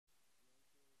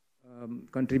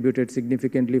contributed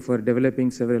significantly for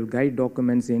developing several guide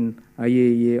documents in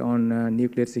IAEA on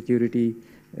nuclear security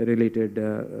related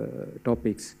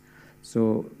topics.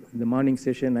 So the morning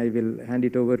session, I will hand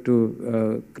it over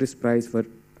to Chris Price for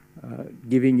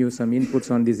giving you some inputs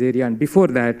on this area. And before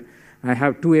that, I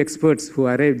have two experts who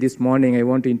arrived this morning. I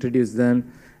want to introduce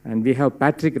them. And we have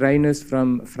Patrick Reines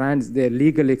from France, their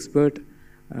legal expert.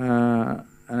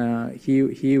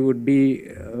 He would be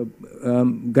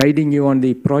guiding you on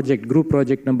the group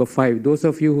project number 5. Those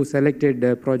of you who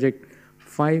selected project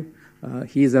 5,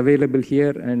 he is available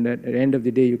here, and at the end of the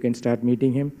day, you can start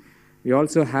meeting him. We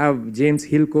also have James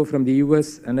Hilco from the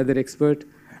US, another expert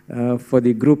for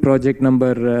the group project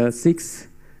number 6,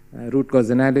 root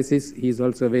cause analysis. He is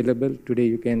also available. Today,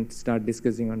 you can start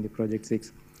discussing on the project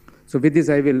 6. So with this,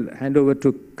 I will hand over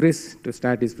to Chris to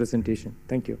start his presentation.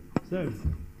 Thank you.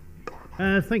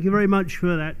 Thank you very much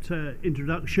for that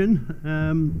introduction.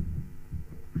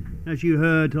 As you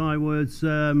heard, I was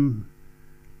a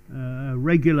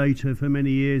regulator for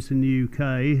many years in the UK.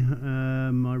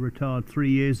 I retired 3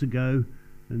 years ago,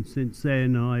 and since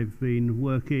then I've been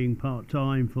working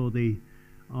part-time for the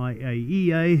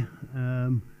IAEA,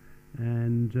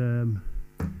 and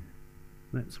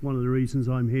that's one of the reasons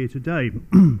I'm here today.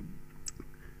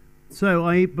 So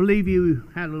I believe you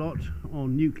had a lot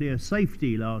on nuclear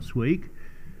safety last week.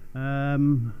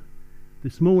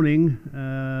 This morning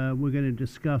we're going to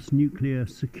discuss nuclear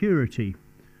security.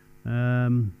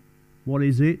 What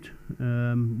is it?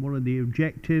 What are the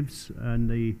objectives and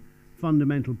the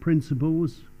fundamental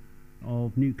principles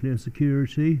of nuclear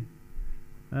security?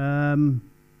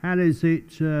 How does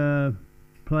it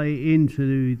play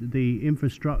into the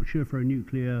infrastructure for a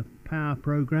nuclear power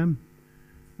program?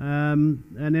 And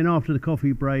then after the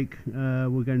coffee break,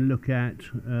 we're going to look at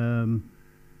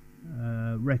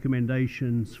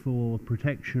recommendations for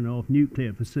protection of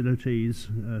nuclear facilities,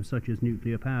 such as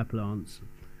nuclear power plants.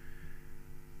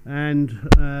 And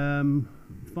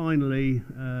finally,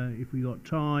 if we got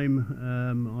time,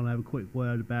 I'll have a quick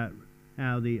word about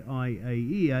how the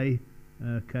IAEA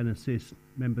can assist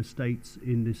member states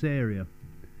in this area.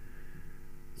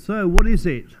 So what is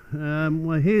it?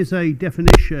 Well, here's a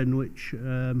definition which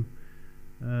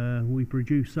we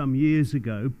produced some years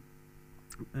ago.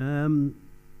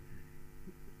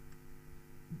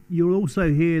 You'll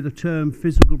also hear the term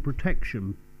physical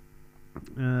protection.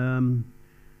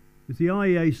 As the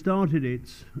IAEA started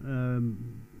its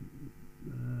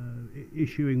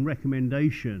issuing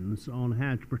recommendations on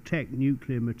how to protect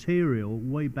nuclear material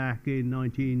way back in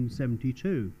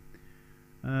 1972.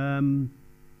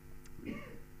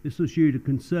 This was due to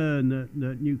concern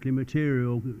that nuclear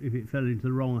material, if it fell into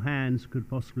the wrong hands, could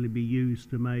possibly be used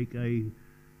to make a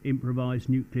improvised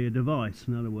nuclear device.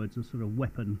 In other words, a sort of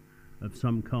weapon of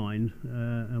some kind,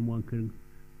 and one can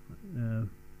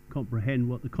comprehend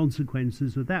what the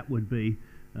consequences of that would be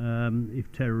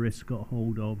if terrorists got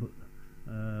hold of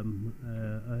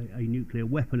a nuclear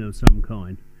weapon of some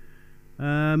kind.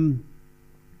 And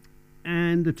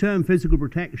the term physical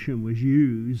protection was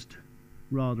used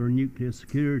rather than nuclear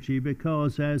security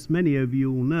because, as many of you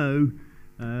will know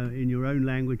in your own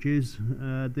languages,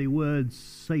 the words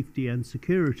safety and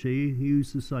security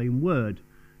use the same word,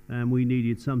 and we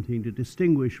needed something to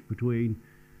distinguish between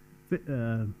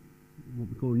what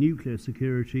we call nuclear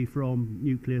security from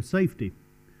nuclear safety.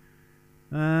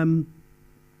 And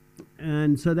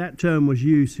so that term was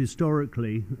used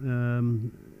historically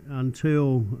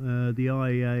until the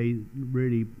IAEA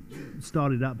really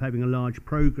started up having a large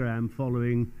program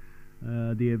following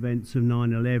the events of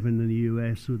 9/11 in the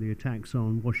US, or the attacks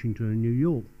on Washington and New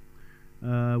York,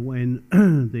 when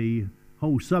the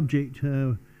whole subject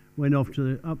went up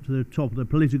to the top of the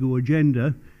political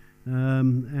agenda,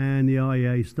 and the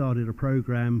IAEA started a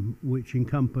program which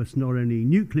encompassed not only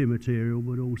nuclear material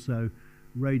but also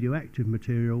radioactive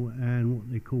material and what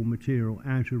they call material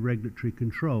out of regulatory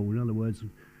control. In other words,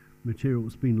 material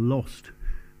that's been lost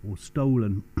or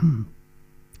stolen.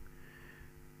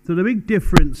 So the big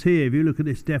difference here, if you look at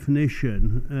this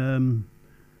definition,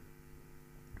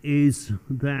 is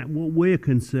that what we're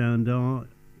concerned are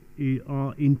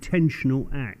intentional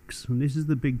acts, and this is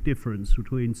the big difference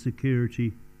between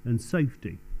security and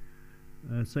safety.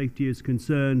 Safety is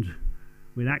concerned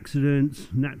with accidents,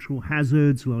 natural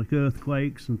hazards like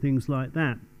earthquakes and things like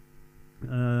that,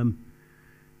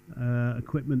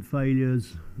 equipment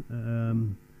failures.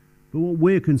 But what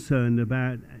we're concerned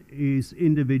about is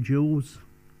individuals,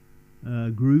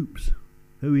 groups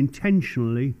who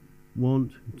intentionally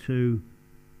want to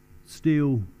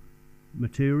steal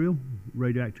material,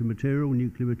 radioactive material,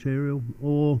 nuclear material,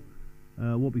 or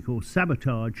what we call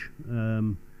sabotage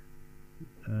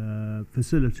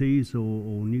facilities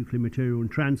or nuclear material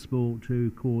and transport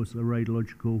to cause a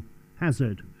radiological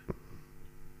hazard.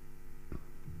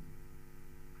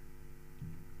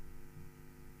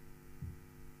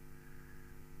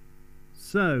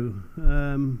 So,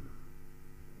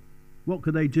 what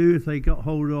could they do if they got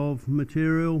hold of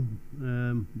material?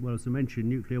 Well, as I mentioned,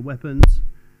 nuclear weapons,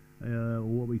 or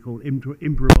what we call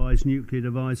improvised nuclear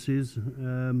devices,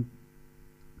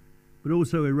 but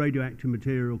also a radioactive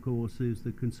material, of course, is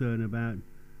the concern about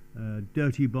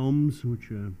dirty bombs,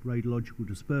 which are radiological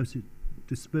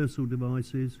dispersal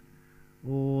devices,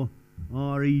 or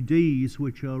REDs,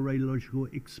 which are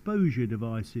radiological exposure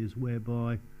devices,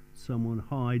 whereby someone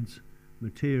hides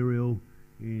material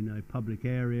in a public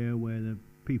area where the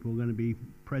people are going to be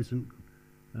present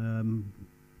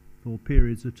for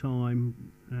periods of time,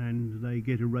 and they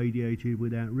get irradiated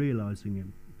without realizing it.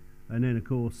 And then, of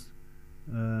course,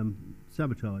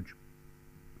 sabotage.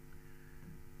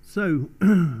 So,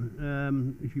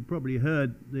 if you probably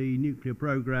heard, the nuclear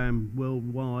program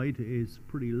worldwide is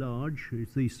pretty large,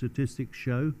 as these statistics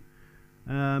show.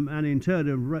 And in terms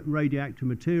of radioactive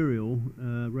material,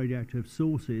 radioactive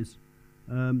sources,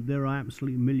 there are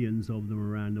absolutely millions of them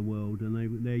around the world,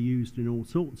 and they're used in all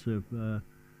sorts of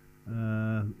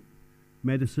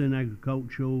medicine,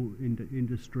 agricultural,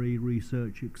 industry,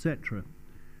 research, etc.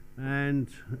 And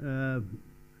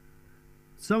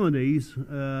some of these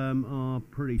are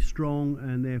pretty strong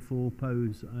and therefore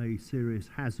pose a serious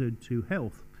hazard to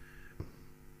health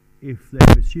if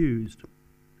they're misused.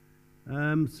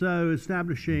 So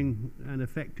establishing an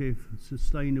effective,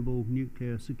 sustainable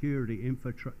nuclear security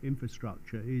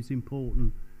infrastructure is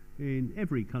important in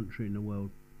every country in the world,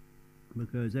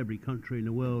 because every country in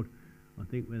the world, I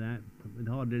think with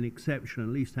hardly an exception, at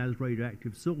least has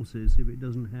radioactive sources if it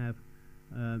doesn't have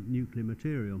nuclear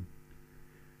material.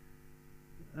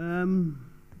 I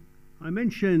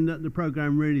mentioned that the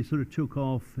program really sort of took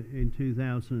off in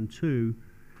 2002,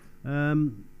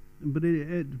 but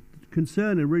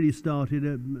concern had really started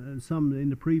in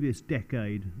the previous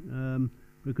decade,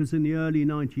 because in the early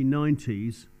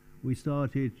 1990s we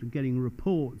started getting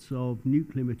reports of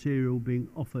nuclear material being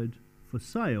offered for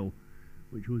sale,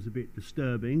 which was a bit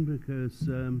disturbing, because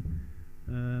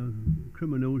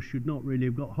criminals should not really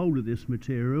have got hold of this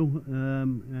material,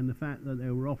 and the fact that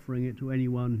they were offering it to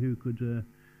anyone who could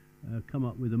come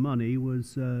up with the money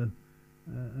was a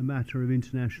matter of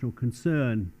international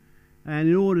concern. And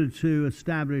in order to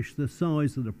establish the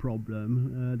size of the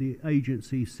problem, the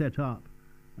agency set up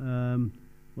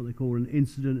what they call an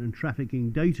incident and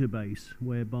trafficking database,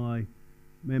 whereby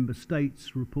member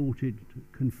states reported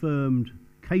confirmed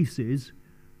cases,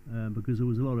 because there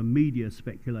was a lot of media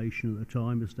speculation at the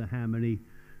time as to how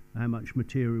much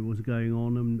material was going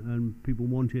on, and people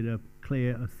wanted a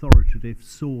clear, authoritative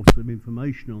source of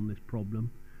information on this problem.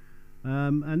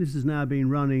 And this has now been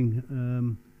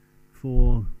running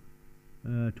for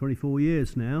 24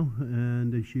 years now,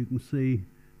 and as you can see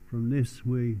from this,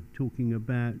 we're talking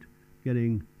about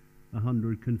getting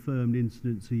 100 confirmed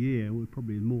incidents a year. We're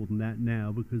probably more than that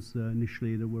now, because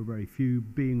initially there were very few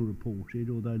being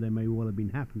reported, although they may well have been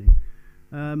happening.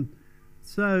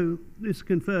 So this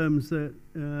confirms that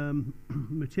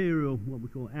material, what we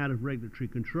call out of regulatory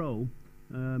control,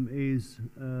 is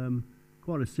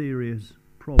quite a serious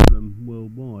problem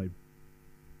worldwide.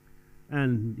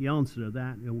 And the answer to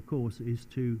that, of course, is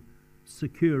to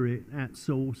secure it at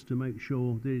source, to make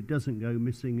sure that it doesn't go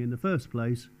missing in the first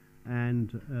place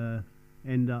and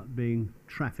end up being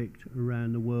trafficked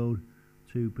around the world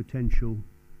to potential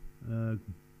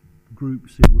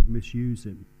groups who would misuse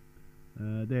it.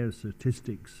 There are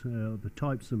statistics of the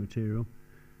types of material.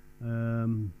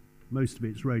 Most of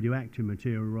it's radioactive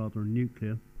material rather than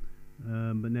nuclear,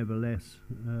 but nevertheless,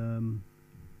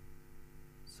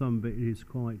 some of it is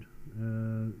quite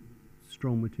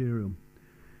strong material.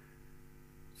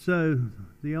 So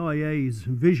the IAEA's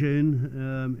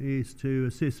vision is to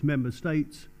assist member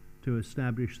states to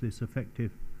establish this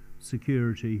effective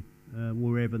security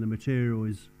wherever the material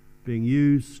is being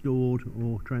used, stored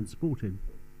or transported.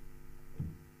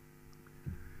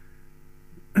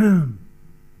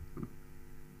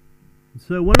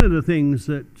 So one of the things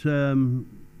that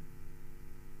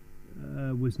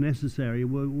was necessary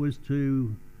was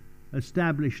to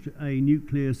establish a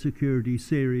nuclear security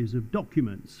series of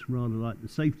documents, rather like the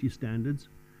safety standards,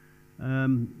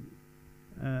 in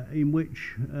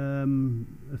which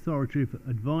authoritative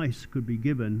advice could be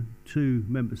given to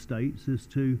member states as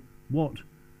to what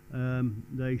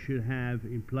they should have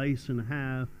in place and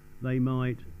how they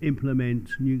might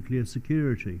implement nuclear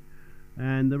security.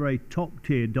 And the very top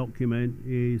tier document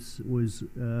was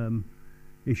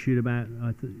issued about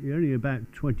only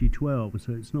about 2012,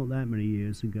 so it's not that many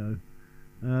years ago.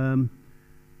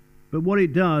 But what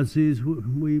it does is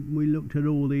we looked at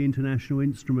all the international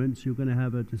instruments. You're going to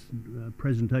have a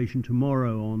presentation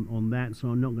tomorrow on that, so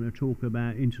I'm not going to talk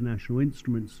about international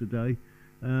instruments today.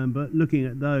 But looking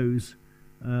at those,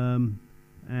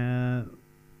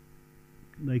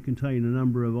 they contain a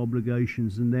number of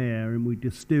obligations in there, and we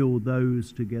distilled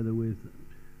those together with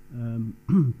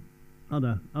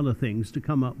other things to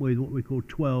come up with what we call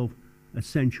 12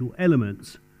 essential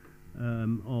elements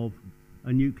of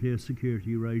a nuclear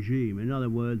security regime. In other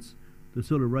words, the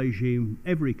sort of regime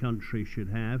every country should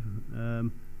have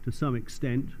to some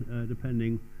extent,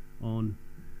 depending on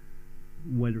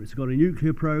whether it's got a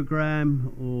nuclear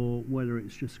program or whether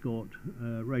it's just got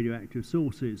radioactive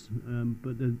sources.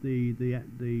 But the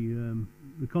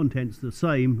content's the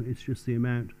same. It's just the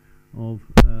amount of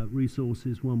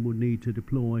resources one would need to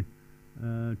deploy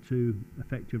to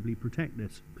effectively protect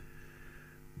this.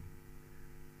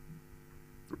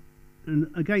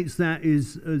 And against that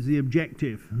is the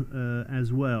objective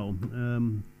as well,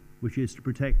 which is to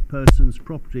protect persons,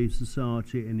 property,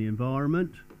 society and the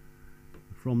environment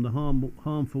from the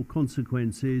harmful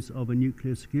consequences of a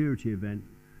nuclear security event.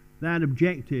 That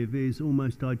objective is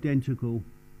almost identical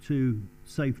to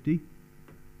safety,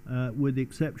 with the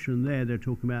exception there they're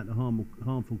talking about the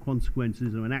harmful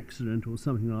consequences of an accident or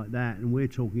something like that, and we're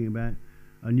talking about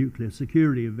a nuclear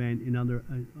security event, in other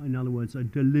words, a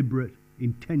deliberate,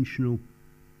 intentional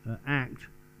act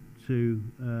to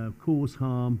cause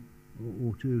harm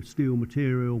or to steal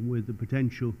material with the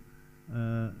potential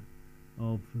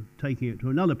of taking it to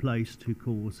another place to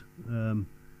cause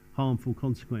harmful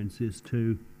consequences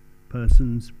to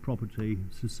persons, property,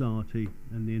 society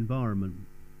and the environment.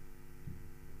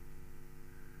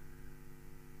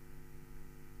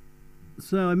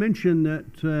 So I mentioned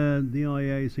that the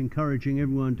IAEA is encouraging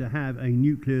everyone to have a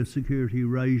nuclear security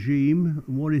regime.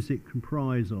 What does it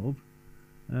comprise of?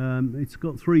 It's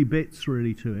got three bits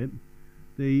really to it.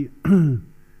 The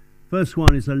first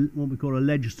one is what we call a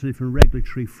legislative and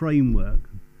regulatory framework.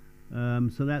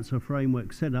 So that's a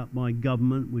framework set up by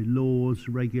government with laws,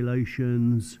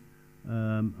 regulations,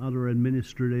 other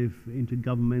administrative,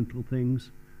 intergovernmental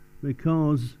things,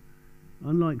 because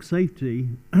unlike safety,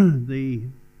 the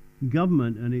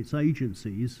government and its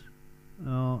agencies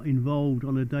are involved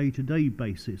on a day-to-day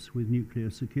basis with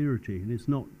nuclear security, and it's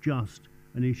not just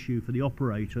an issue for the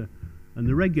operator and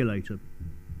the regulator,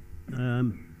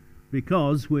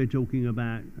 because we're talking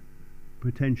about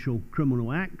potential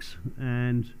criminal acts,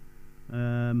 and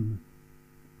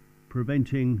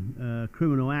preventing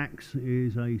criminal acts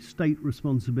is a state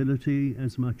responsibility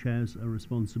as much as a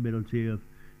responsibility of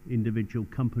individual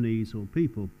companies or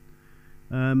people.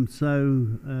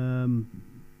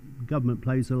 Government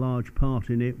plays a large part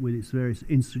in it with its various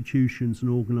institutions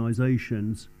and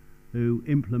organisations who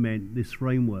implement this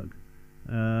framework.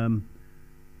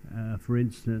 For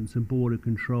instance, border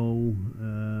control,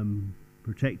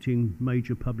 protecting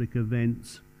major public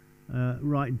events,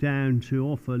 right down to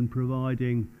often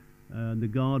providing the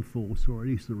guard force, or at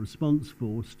least the response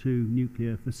force, to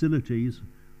nuclear facilities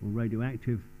or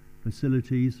radioactive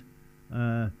facilities,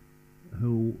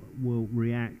 who will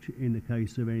react in the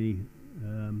case of any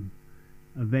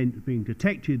event being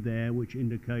detected there which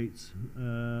indicates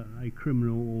a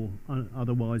criminal or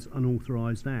otherwise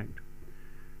unauthorised act.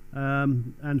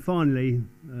 And finally,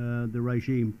 the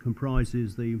regime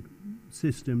comprises the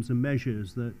systems and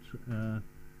measures that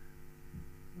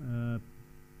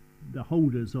the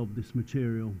holders of this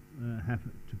material have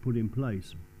to put in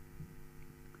place.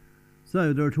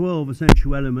 So there are 12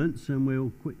 essential elements, and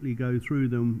we'll quickly go through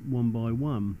them one by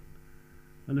one.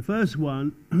 And the first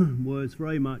one was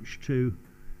very much to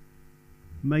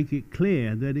make it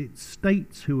clear that it's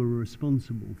states who are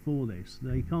responsible for this.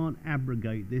 They can't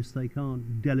abrogate this, they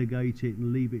can't delegate it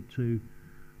and leave it to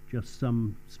just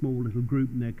some small little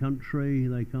group in their country,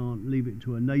 they can't leave it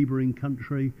to a neighbouring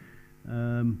country.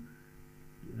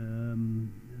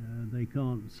 They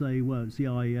can't say, well, it's the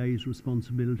IAEA's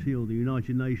responsibility or the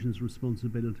United Nations'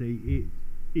 responsibility. It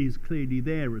is clearly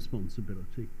their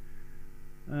responsibility.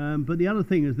 But the other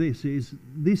thing is this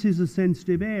is a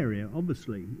sensitive area,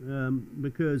 obviously,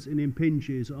 because it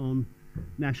impinges on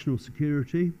national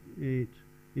security. It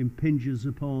impinges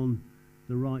upon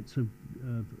the rights of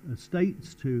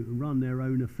states to run their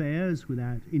own affairs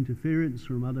without interference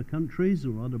from other countries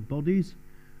or other bodies.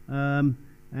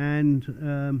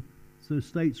 So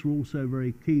states are also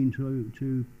very keen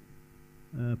to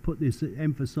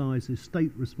emphasise this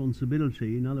state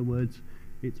responsibility. In other words,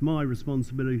 it's my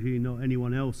responsibility, not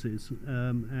anyone else's,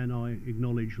 and I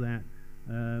acknowledge that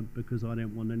because I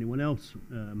don't want anyone else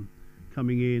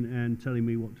coming in and telling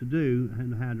me what to do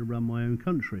and how to run my own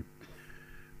country.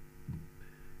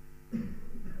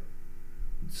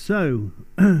 So,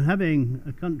 having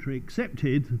a country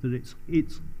accepted that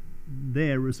it's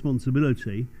their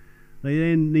responsibility, they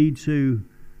then need to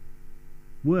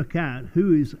work out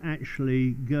who is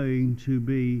actually going to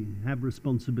have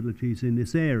responsibilities in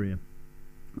this area.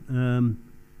 And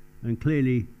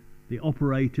clearly the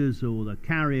operators or the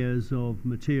carriers of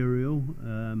material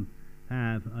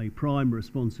have a prime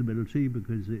responsibility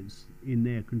because it's in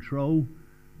their control,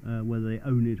 whether they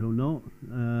own it or not.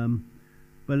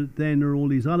 But then there are all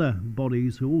these other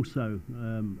bodies who also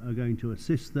are going to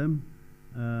assist them,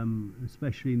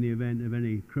 especially in the event of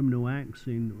any criminal acts,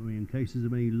 in cases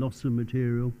of any loss of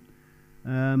material.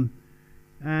 And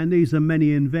these are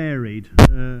many and varied,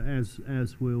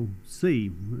 as we'll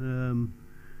see.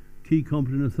 Key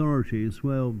competent authorities,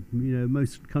 well, you know,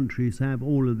 most countries have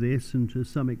all of this, and to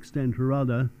some extent or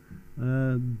other,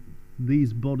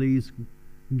 these bodies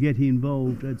get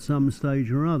involved at some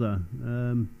stage or other,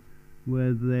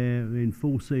 whether they're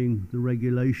enforcing the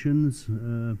regulations,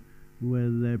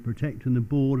 whether they're protecting the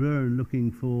border and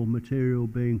looking for material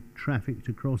being trafficked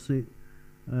across it,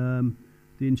 the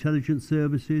intelligence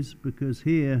services, because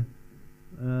here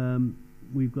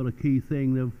we've got a key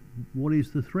thing of what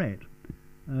is the threat.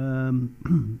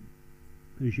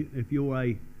 If you're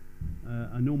a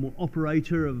normal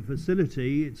operator of a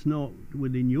facility, it's not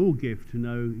within your gift to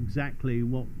know exactly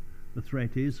what the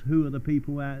threat is. Who are the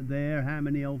people out there? How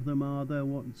many of them are there?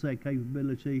 What's their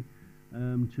capability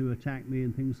to attack me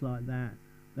and things like that?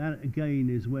 That again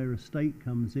is where a state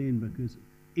comes in, because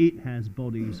it has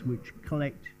bodies which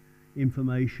collect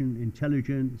information,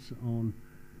 intelligence on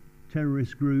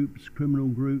terrorist groups, criminal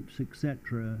groups,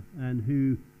 etc., and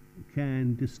who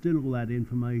can distill all that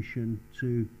information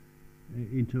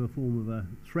into a form of a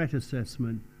threat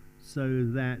assessment, so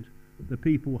that the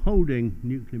people holding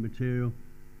nuclear material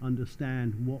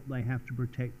understand what they have to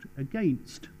protect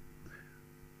against.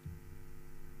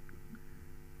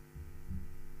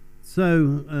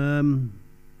 So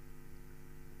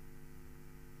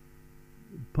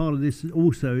part of this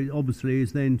also obviously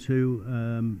is then to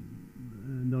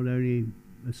not only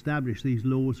establish these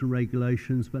laws and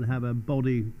regulations, but have a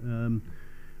body.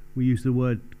 We use the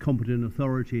word competent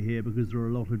authority here because there are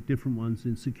a lot of different ones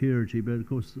in security, but of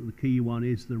course the key one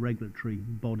is the regulatory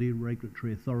body,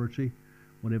 regulatory authority,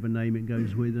 whatever name it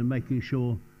goes with, and making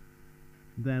sure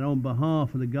that on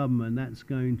behalf of the government, that's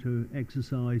going to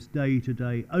exercise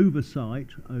day-to-day oversight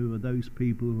over those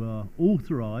people who are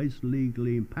authorised,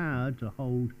 legally empowered to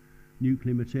hold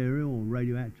nuclear material or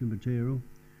radioactive material,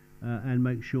 and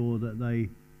make sure that they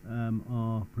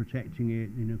are protecting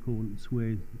it in accordance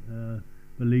with the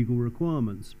legal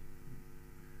requirements.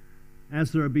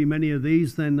 As there will be many of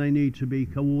these, then they need to be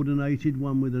coordinated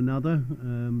one with another,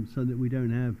 so that we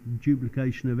don't have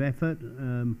duplication of effort,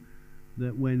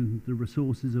 that when the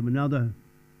resources of another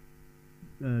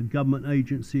government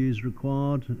agency is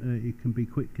required, it can be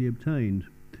quickly obtained.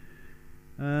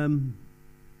 And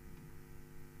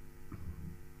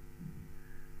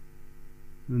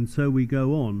so we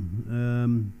go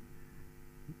on.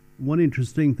 One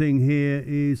interesting thing here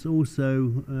is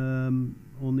also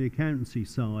on the accountancy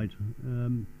side.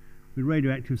 With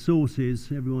radioactive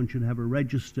sources, everyone should have a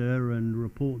register and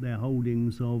report their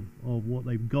holdings of what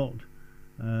they've got.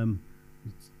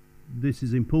 This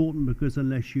is important because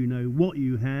unless you know what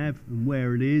you have and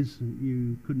where it is,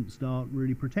 you couldn't start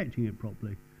really protecting it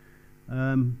properly.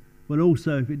 But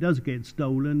also, if it does get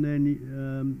stolen,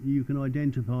 then you can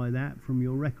identify that from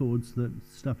your records that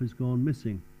stuff has gone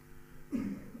missing.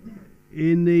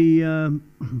 In the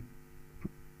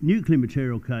nuclear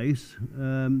material case,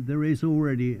 there is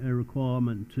already a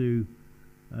requirement to,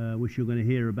 which you're going to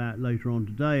hear about later on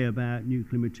today, about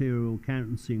nuclear material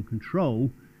accountancy and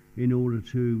control in order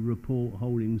to report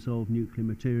holdings of nuclear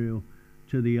material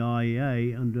to the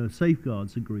IAEA under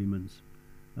safeguards agreements.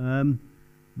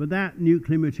 But that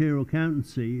nuclear material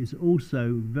accountancy is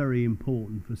also very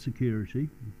important for security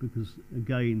because,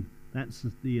 again, that's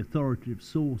the authoritative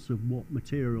source of what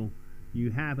material you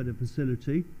have at a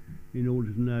facility in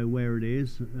order to know where it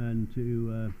is and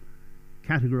to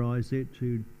categorize it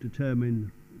to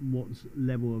determine what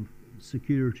level of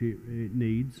security it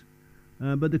needs.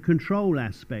 But the control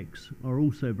aspects are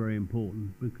also very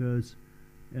important because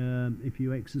if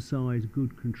you exercise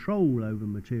good control over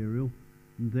material,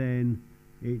 then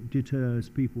it deters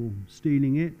people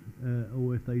stealing it,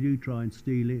 or if they do try and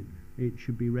steal it, it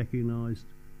should be recognized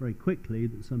very quickly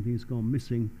that something's gone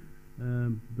missing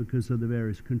because of the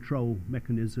various control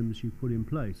mechanisms you put in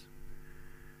place.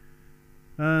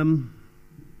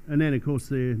 And then, of course,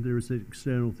 there is an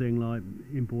external thing like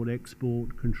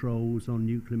import-export controls on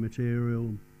nuclear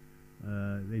material,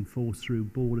 enforced through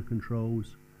border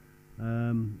controls,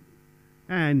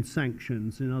 and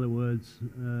sanctions. In other words,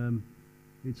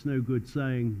 it's no good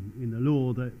saying in the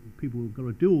law that people have got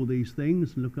to do all these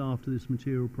things and look after this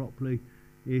material properly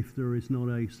if there is not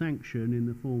a sanction in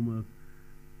the form of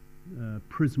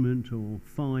imprisonment or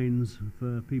fines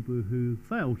for people who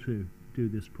fail to do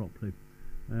this properly.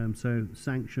 So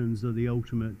sanctions are the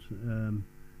ultimate, and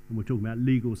we're talking about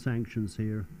legal sanctions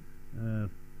here,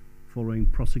 following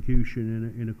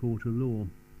prosecution in a court of law.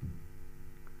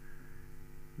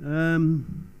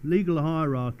 Legal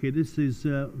hierarchy. This is,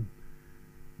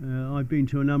 I've been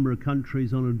to a number of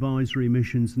countries on advisory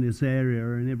missions in this area,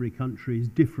 and every country is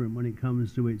different when it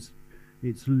comes to its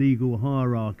legal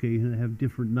hierarchy, and they have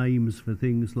different names for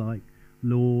things like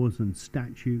laws and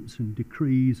statutes and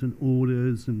decrees and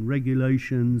orders and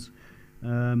regulations.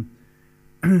 But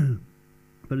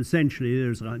essentially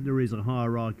there is a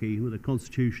hierarchy with a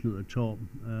constitution at the top,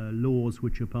 laws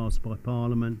which are passed by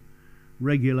Parliament,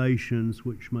 regulations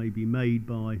which may be made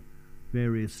by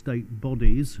various state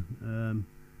bodies,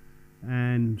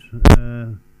 and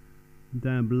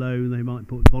down below they might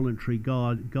put voluntary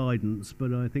guidance,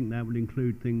 but I think that would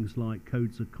include things like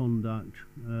codes of conduct,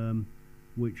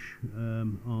 which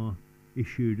are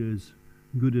issued as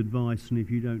good advice, and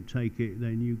if you don't take it,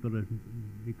 then you've got to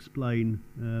explain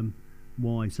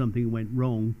why something went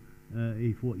wrong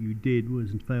if what you did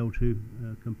was failed to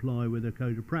comply with a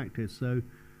code of practice. So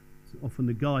often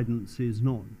the guidance is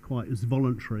not quite as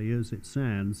voluntary as it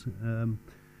sounds.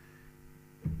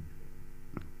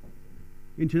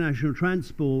 International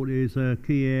transport is a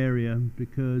key area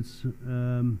because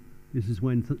this is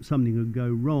when something could go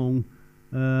wrong,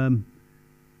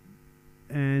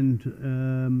 and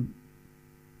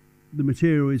the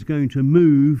material is going to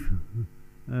move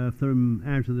from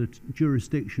out of the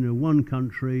jurisdiction of one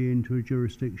country into a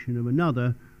jurisdiction of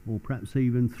another, or perhaps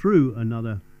even through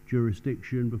another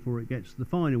jurisdiction before it gets to the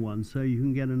final one. So you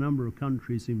can get a number of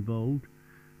countries involved,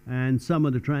 and some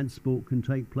of the transport can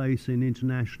take place in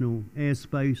international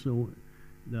airspace or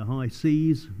the high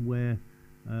seas, where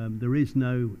there is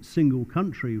no single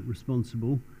country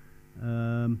responsible.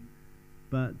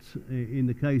 But in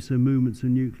the case of movements of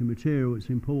nuclear material, it's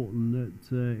important that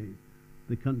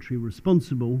the country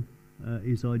responsible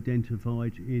is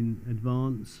identified in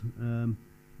advance,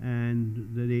 and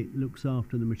that it looks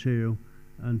after the material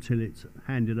until it's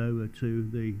handed over to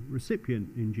the recipient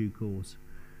in due course.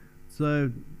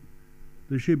 So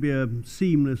there should be a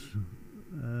seamless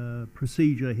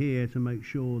procedure here to make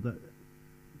sure that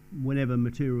whenever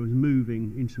material is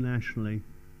moving internationally,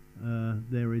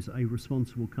 there is a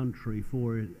responsible country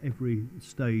for it every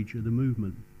stage of the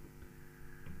movement.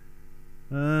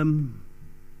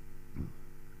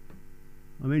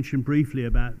 I mentioned briefly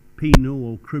about penal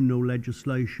or criminal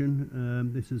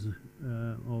legislation. This is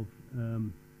of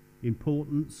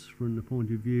importance from the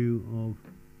point of view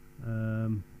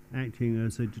of acting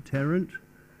as a deterrent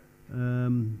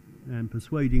and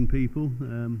persuading people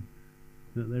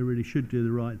that they really should do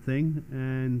the right thing,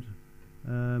 and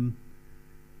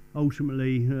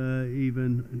ultimately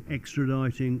even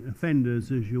extraditing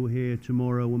offenders, as you'll hear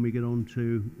tomorrow when we get on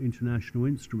to international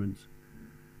instruments.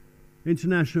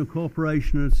 International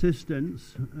cooperation and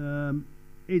assistance.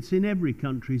 It's in every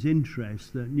country's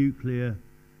interest that nuclear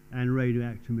and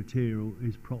radioactive material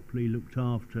is properly looked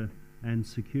after and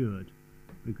secured,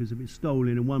 because if it's stolen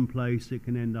in one place, it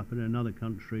can end up in another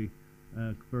country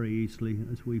very easily,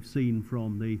 as we've seen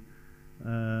from the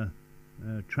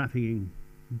trafficking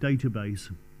database,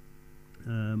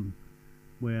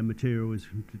 where material is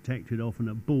detected often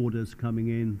at borders coming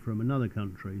in from another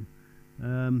country.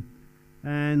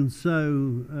 And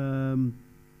so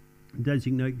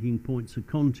designating points of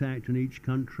contact in each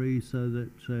country so that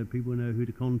people know who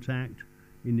to contact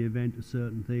in the event of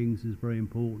certain things is very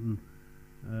important.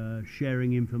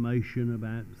 Sharing information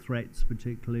about threats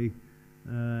particularly,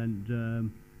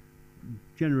 and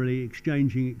generally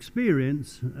exchanging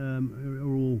experience are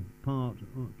all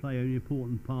play an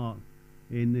important part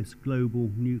in this global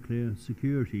nuclear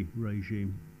security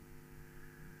regime.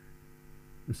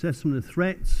 Assessment of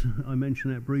threats, I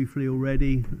mentioned that briefly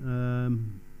already.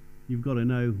 You've got to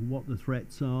know what the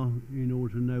threats are in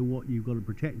order to know what you've got to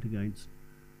protect against.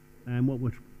 And what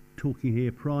we're talking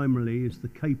here primarily is the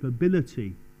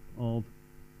capability of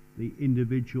the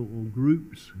individual or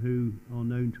groups who are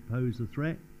known to pose a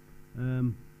threat,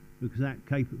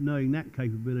 because knowing that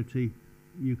capability,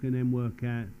 you can then work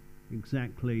out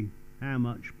exactly how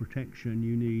much protection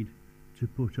you need to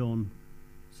put on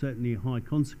certainly high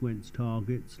consequence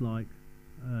targets like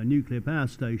nuclear power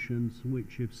stations,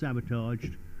 which, if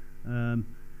sabotaged,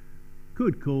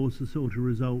 could cause the sort of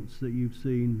results that you've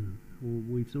seen, or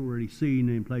we've already seen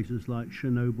in places like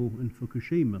Chernobyl and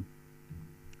Fukushima.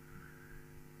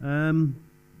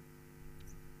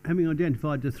 Having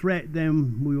identified the threat,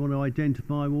 then we want to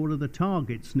identify what are the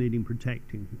targets needing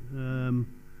protecting.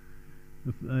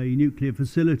 A nuclear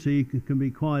facility can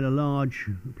be quite a large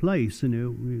place, and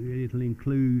it'll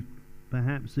include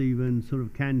perhaps even sort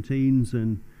of canteens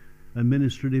and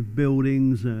administrative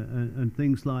buildings and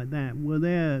things like that. Well,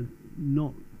 they're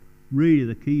not really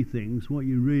the key things. What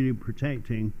you're really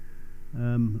protecting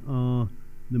are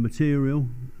the material,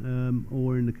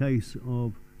 or in the case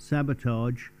of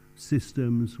sabotage,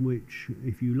 systems which,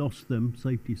 if you lost them,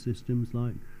 safety systems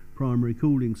like primary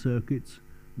cooling circuits,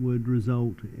 would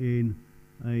result in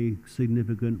a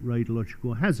significant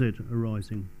radiological hazard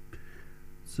arising.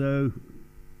 So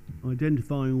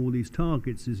identifying all these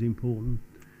targets is important.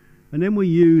 And then we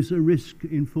use a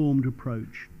risk-informed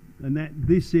approach, and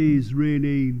this is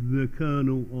really the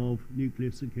kernel of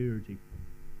nuclear security.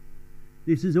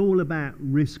 This is all about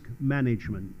risk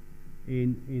management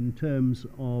in terms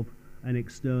of an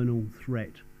external threat,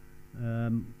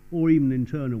 or even an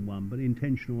internal one, but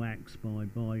intentional acts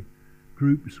by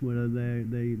groups, whether they're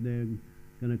going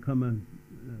to come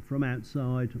from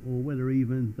outside, or whether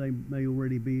even they may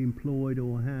already be employed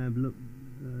or have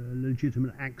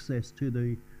legitimate access to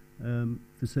the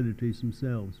facilities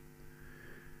themselves.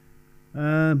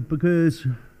 Because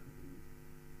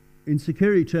in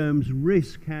security terms,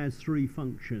 risk has three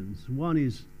functions. One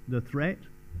is the threat.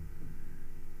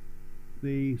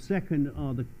 The second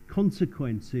are the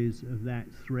consequences of that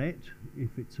threat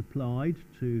if it's applied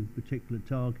to particular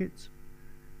targets.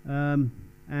 And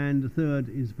the third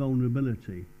is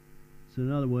vulnerability. So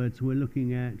in other words, we're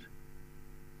looking at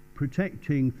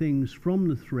protecting things from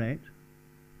the threat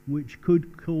which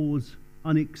could cause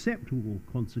unacceptable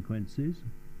consequences.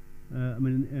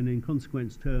 And in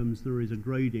consequence terms, there is a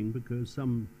grading, because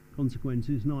some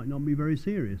consequences might not be very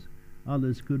serious.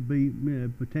 Others could be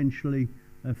potentially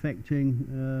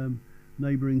affecting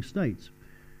neighbouring states.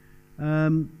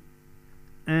 And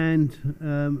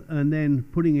then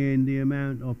putting in the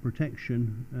amount of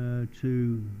protection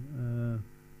to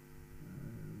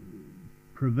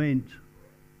prevent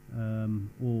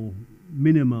or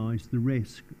minimise the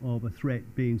risk of a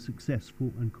threat being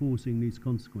successful and causing these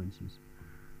consequences.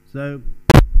 So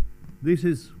this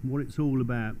is what it's all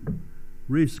about: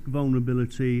 risk,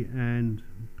 vulnerability and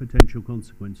potential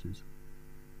consequences,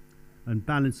 and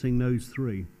balancing those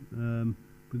three,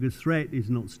 because threat is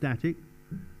not static.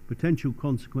 Potential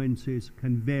consequences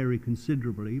can vary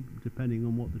considerably depending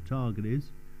on what the target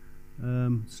is.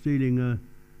 Stealing a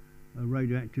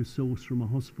radioactive source from a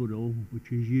hospital,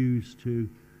 which is used to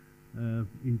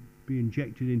be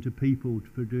injected into people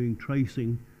for doing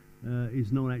tracing,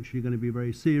 is not actually going to be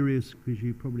very serious, because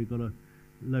you've probably got a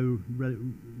low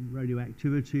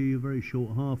radioactivity, a very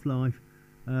short half-life,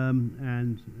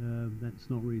 and that's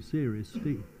not really serious.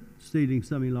 Stealing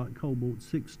something like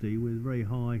cobalt-60 with very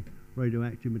high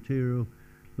radioactive material,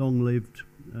 long-lived,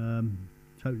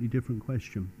 totally different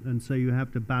question. And so you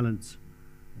have to balance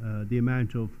the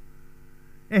amount of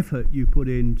effort you put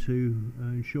into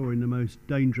ensuring the most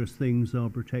dangerous things are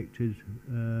protected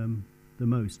the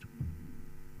most.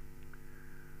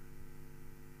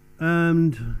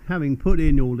 And having put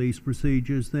in all these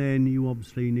procedures, then you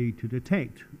obviously need to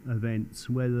detect events,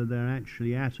 whether they're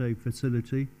actually at a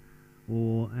facility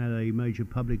or at a major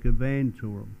public event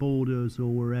or at borders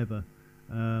or wherever.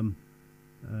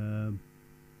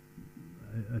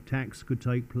 Attacks could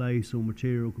take place, or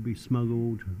material could be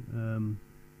smuggled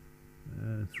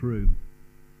through.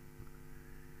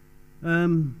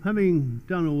 Having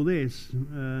done all this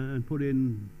and put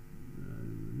in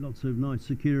lots of nice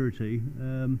security,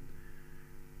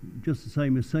 just the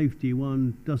same as safety,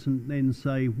 one doesn't then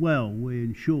say, well,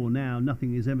 we're sure now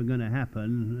nothing is ever going to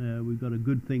happen, we've got a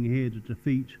good thing here to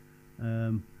defeat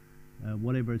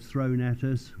whatever is thrown at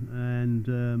us,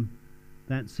 and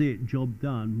that's it, job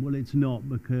done. Well, it's not,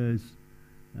 because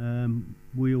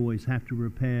we always have to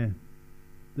repair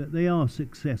that they are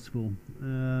successful.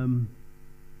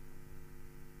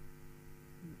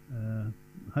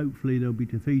 Hopefully they'll be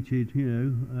defeated,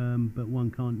 but one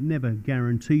can't never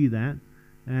guarantee that,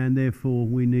 and therefore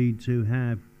we need to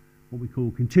have what we call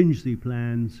contingency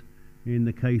plans in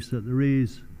the case that there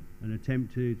is an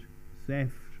attempted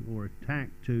theft or attack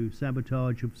to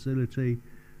sabotage a facility,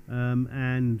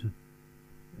 and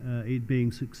it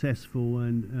being successful,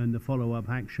 and the follow-up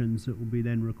actions that will be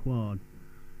then required.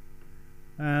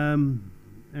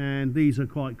 And these are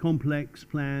quite complex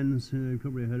plans. You've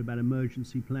probably heard about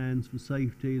emergency plans for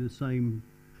safety. The same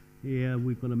here.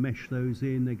 We've got to mesh those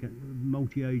in. They get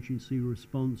multi-agency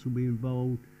response will be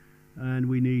involved, and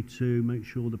we need to make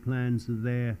sure the plans are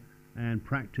there and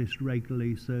practiced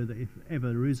regularly so that if ever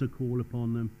there is a call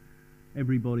upon them,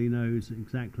 everybody knows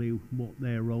exactly what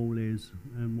their role is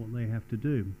and what they have to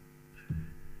do.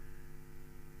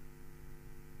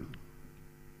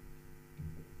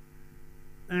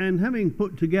 And having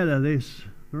put together this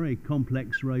very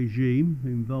complex regime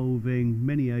involving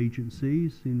many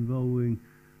agencies, involving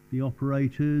the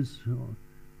operators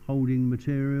holding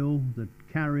material, the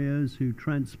carriers who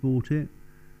transport it,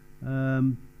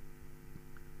 the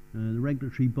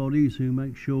regulatory bodies who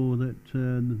make sure that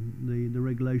the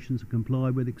regulations are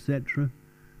complied with, etc.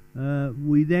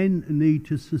 We then need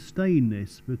to sustain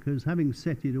this, because having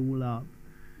set it all up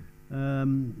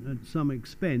at some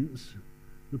expense,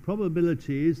 the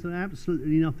probability is that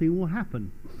absolutely nothing will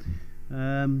happen.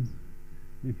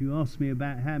 If you ask me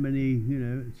about how many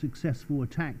successful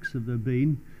attacks have there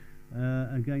been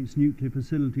against nuclear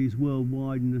facilities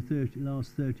worldwide in the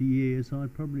last 30 years,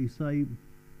 I'd probably say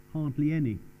hardly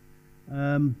any.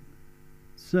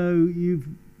 So you've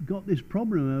got this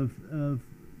problem of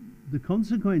the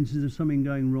consequences of something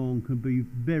going wrong can be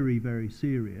very, very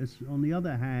serious. On the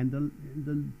other hand,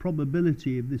 the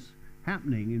probability of this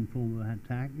happening in form of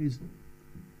attack is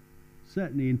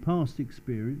certainly in past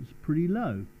experience pretty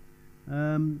low.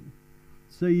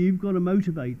 So you've got to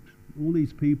motivate all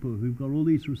these people who've got all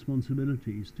these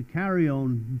responsibilities to carry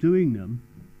on doing them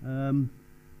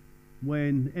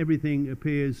when everything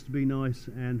appears to be nice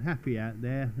and happy out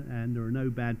there and there are no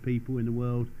bad people in the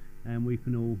world and we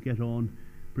can all get on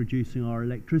producing our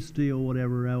electricity or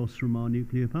whatever else from our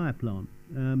nuclear power plant.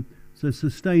 So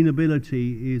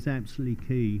sustainability is absolutely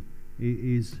key.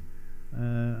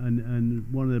 And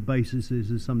one of the bases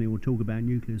is something we'll talk about,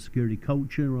 nuclear security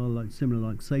culture, or similar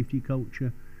like safety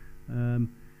culture,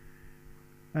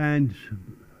 and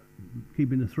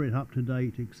keeping the threat up to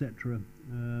date, etc.,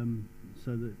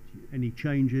 so that any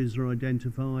changes are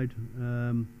identified.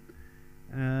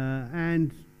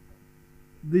 And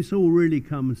this all really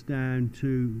comes down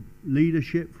to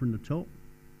leadership from the top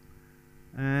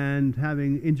and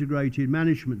having integrated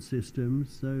management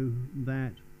systems so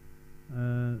that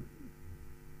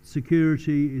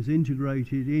security is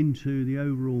integrated into the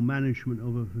overall management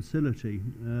of a facility,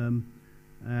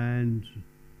 and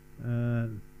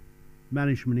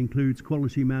management includes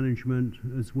quality management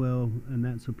as well, and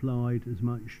that's applied as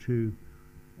much to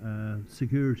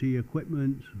security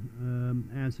equipment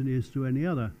as it is to any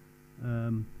other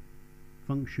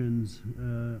functions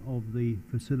of the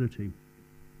facility.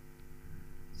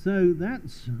 So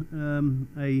that's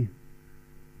a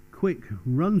quick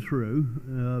run through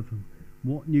of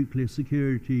what nuclear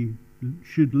security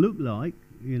should look like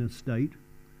in a state,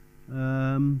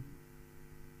 and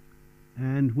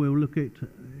we'll look at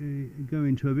go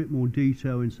into a bit more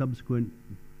detail in subsequent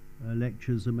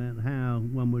lectures about how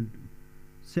one would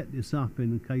set this up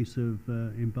in the case of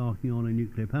embarking on a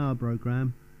nuclear power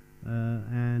program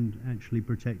and actually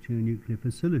protecting a nuclear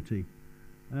facility.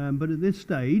 But at this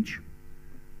stage,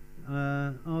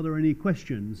 are there any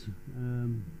questions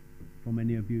from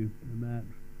any of you about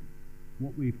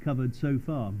what we've covered so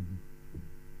far?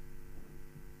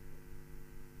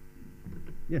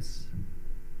 Yes.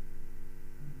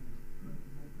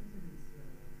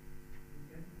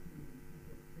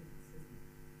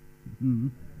 Mm-hmm.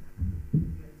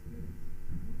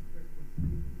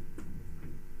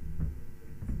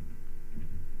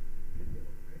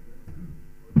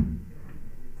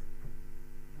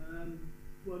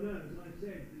 Well, no, as I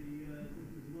said, this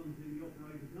is the one thing the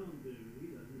operator can't do. He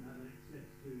doesn't have access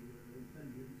to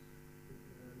intelligence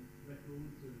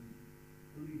records and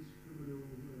police criminal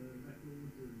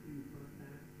records and things like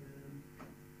that.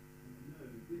 No,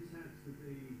 this has to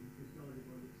be decided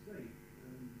by the state,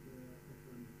 and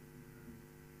often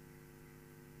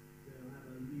they'll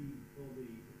have a lead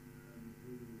body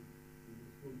who is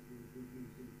responsible for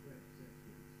producing threat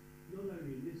assessments, not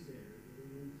only in this area, but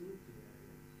in all sorts of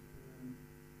areas.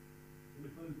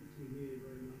 We're focusing here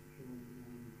very much on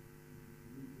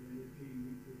nuclear energy,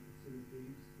 nuclear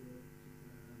facilities that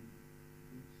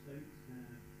each states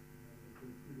have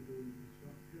critical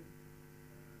infrastructure.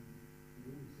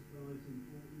 Water supply is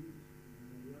important.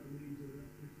 The other means of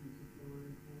electricity supply are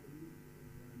important.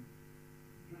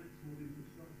 Transport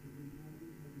infrastructure is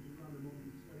important. Having to run a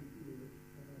modern state,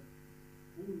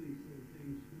 all of these sort of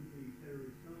things could be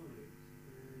terrorist targets,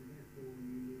 and therefore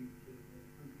you need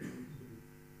countries to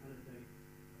allocate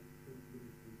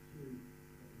responsibility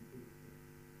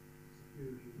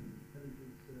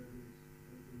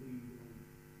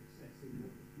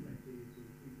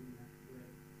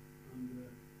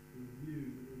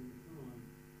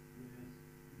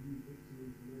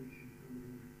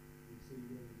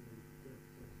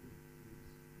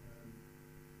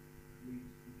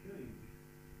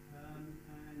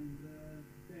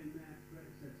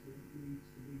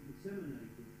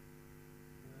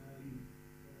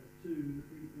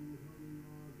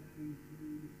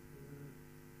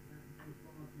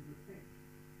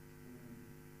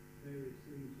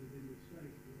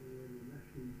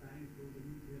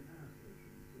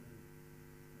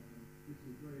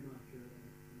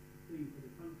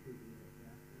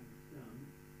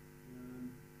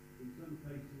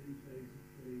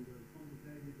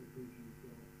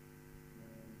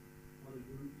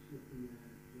looking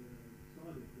at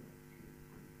cyber threats,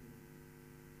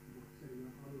 setting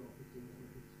up other offices that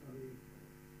could study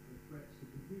threats to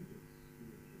computers.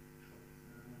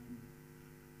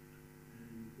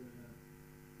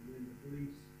 And then the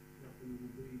police often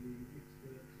will be the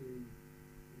experts in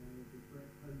the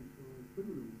threat posed by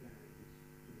criminal gangs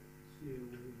to steal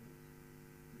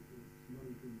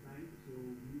money from banks or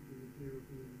nuclear material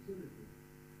from the facility.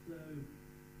 So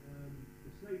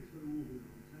the states are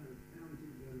organised. How is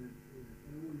it going to,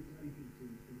 can all its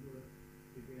agencies to work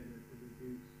together to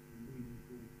reduce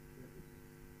meaningful threats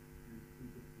and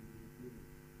keep it from the field?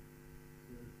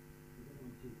 So does that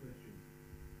answer your question?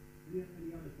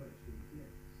 Any other questions?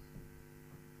 Yes.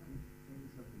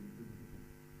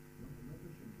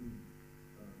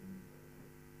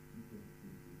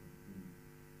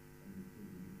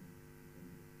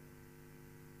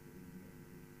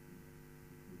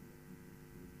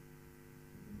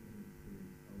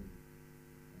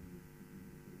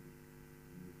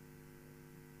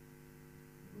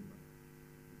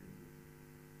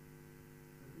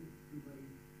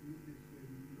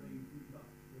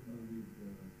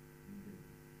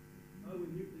 Oh,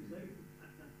 with nuclear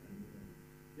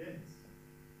yes,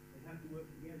 they have to work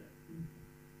together.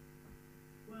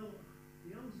 Well,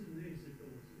 the answer to this, of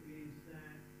course, is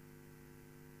that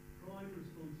prime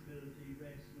responsibility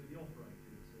rests with the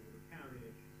operators or the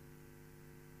carriers,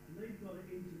 and they've got to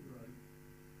integrate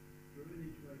through an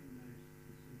integrated management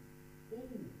system all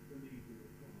the legal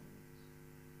requirements,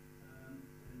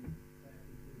 and that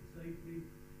includes safety,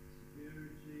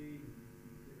 security,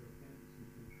 material accounts and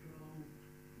control,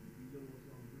 laws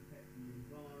on protecting the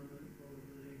environment,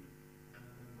 probably,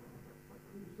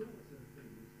 all sorts of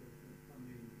things that come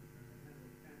in, how to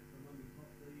account for money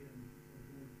properly and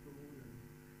avoid fraud, and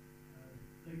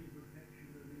data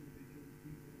protection of individual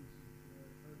people's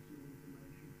personal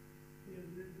information.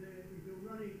 If you're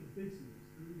running a business,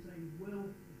 there is a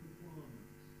wealth of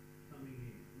requirements coming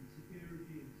in, and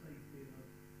security and safety are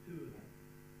two of them,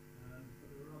 but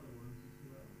there are other ones as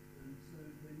well. And so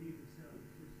they need to set up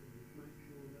a system which makes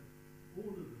sure that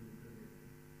all of them are delivered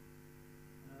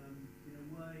in a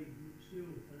way which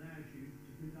still allows you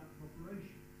to conduct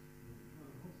operations,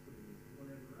 like a hospital or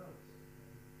whatever else.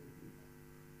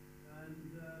 And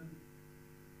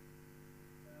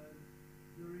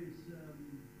there is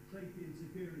safety and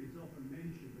security is often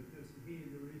mentioned because here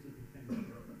there is a potential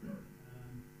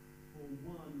for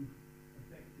one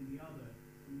affecting the other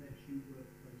unless you work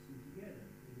closely together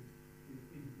in an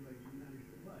integrated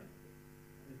management way.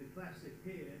 The classic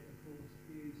here, of course,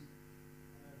 is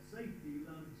safety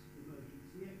loves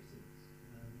emergency exits.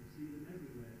 You see them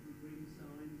everywhere. The green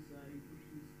signs say push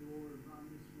this door and run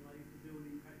this way, the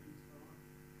building catches fire.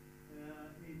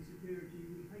 In security,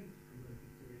 we hate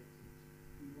emergency exits.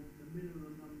 We want the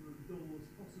minimum number of doors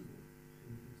possible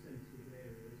in sensitive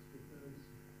areas because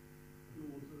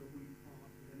doors are a weak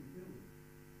part of any building.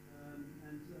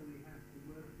 And so we have to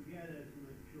work together to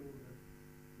make sure that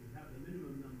we have the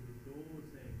minimum number of doors,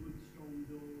 they're good, strong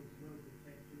doors, well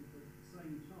protected, but at the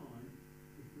same time,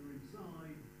 if you're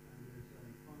inside and there's a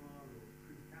fire or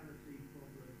criticality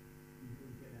problem, you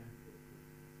can get out quickly.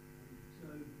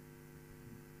 So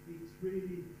it's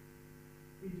really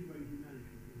integrated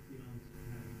management is the answer to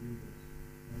how to do this.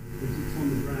 Because it's on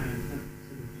the ground, that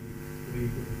facility where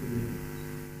you've got to deliver.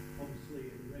 Obviously,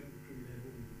 at the regulatory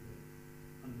level, you've got to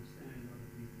understand other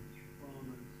people's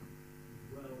requirements as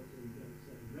well, so you don't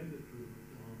set a regulatory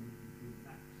requirement and do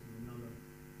tax and another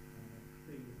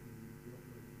thing that the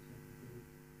operators have to do,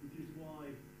 which is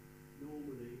why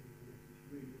normally, unless it's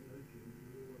really urgent,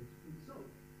 we always consult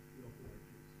the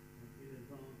operators in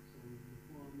advance on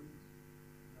requirements,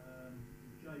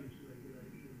 change the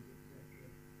regulations, etc.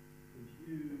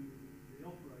 Because the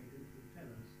operators, will tell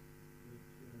us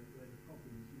that where the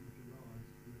problems might arise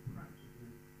in a practical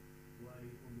way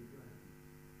on the ground.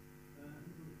 I've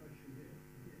got a question here.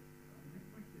 Yes. My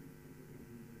question is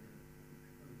regarding the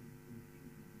proposal to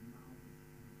change the amount of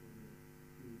the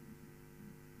field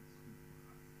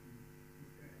is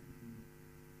there anything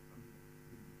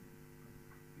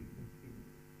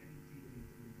any details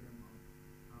in terms of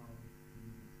how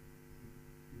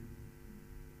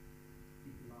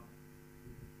people up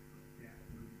with their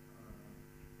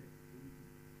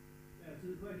Yeah, so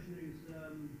the question is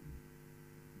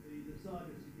the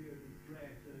cyber security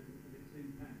threat and its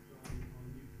impact on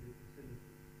nuclear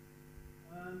facilities.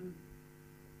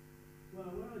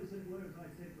 Well, whereas I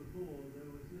said before, there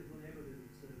was little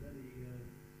evidence of any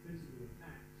physical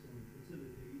attacks on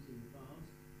facilities in the past,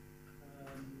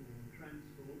 or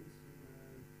transports.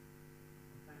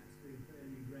 Attacks being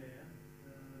fairly rare.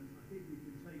 I think you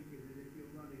can take it that if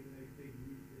you're running a big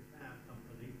nuclear power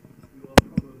company, you are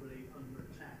probably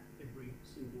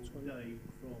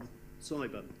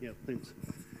cyber. Yeah, thanks.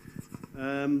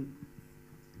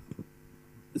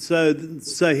 So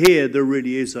here there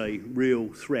really is a real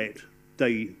threat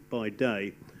day by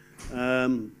day.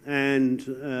 I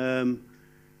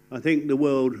think the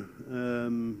world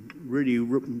really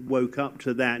woke up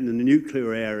to that in the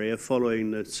nuclear area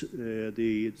following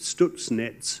the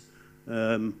Stuxnet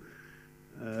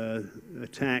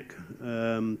attack,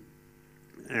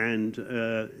 and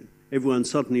everyone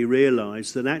suddenly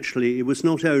realized that actually it was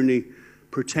not only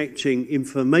protecting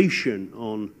information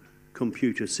on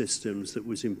computer systems that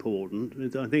was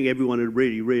important. I think everyone had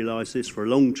really realized this for a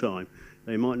long time.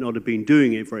 They might not have been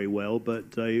doing it very well,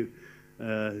 but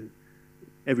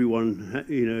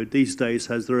everyone, these days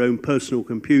has their own personal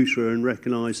computer and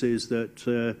recognizes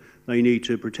that they need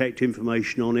to protect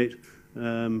information on it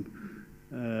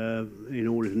in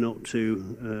order not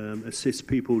to assist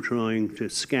people trying to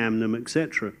scam them,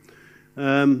 etc.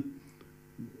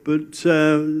 But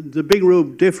the big real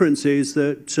difference is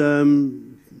that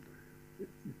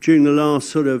during the last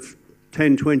sort of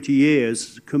 10, 20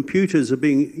 years, computers are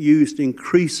being used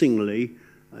increasingly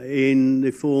in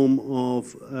the form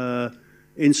of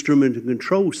instrument and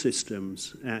control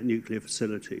systems at nuclear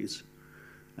facilities.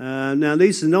 Now,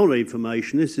 this is not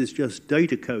information, this is just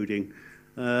data coding.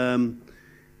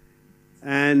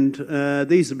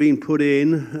 These have been put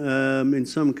in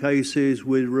some cases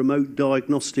with remote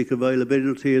diagnostic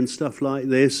availability and stuff like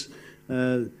this,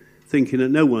 thinking that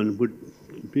no one would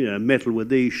meddle with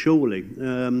these surely.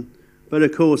 But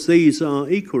of course, these are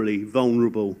equally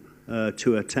vulnerable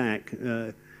to attack.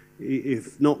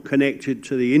 If not connected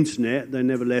to the internet, they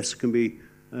nevertheless can be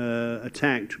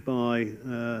attacked by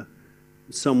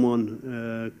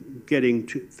someone getting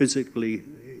physically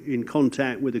in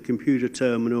contact with a computer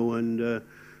terminal and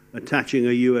attaching a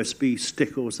USB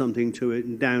stick or something to it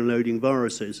and downloading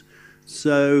viruses.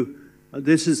 So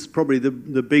this is probably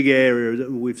the big area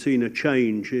that we've seen a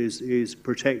change is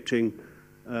protecting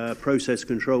process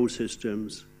control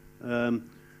systems,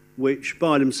 which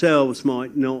by themselves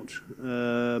might not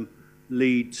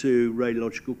lead to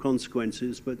radiological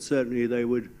consequences, but certainly they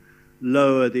would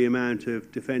lower the amount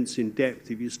of defense in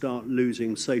depth if you start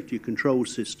losing safety control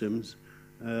systems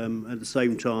at the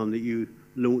same time that you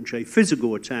launch a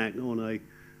physical attack on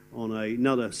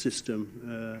another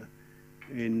system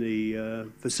in the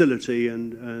facility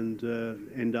and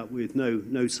end up with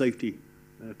no safety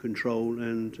control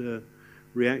and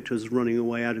reactors running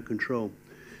away out of control.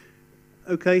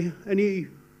 Okay, any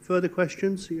further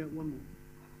questions? You got one more.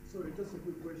 Sorry, just a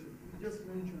quick question. You just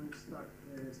mentioned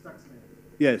Stuxnet.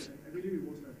 Yes. I believe it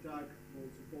was an attack,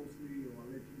 supposedly or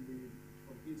allegedly,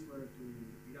 from Israel to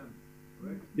Iran,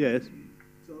 correct? Yes.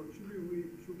 So should we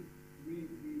be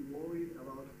worried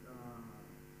about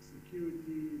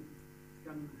security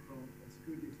coming from a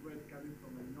security threat coming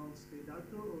from a non-state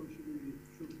actor, or should we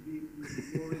be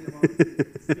worried about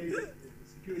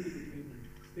security between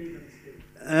state and state?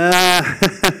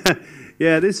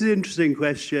 Yeah, this is an interesting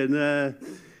question.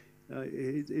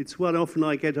 It's one often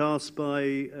I get asked by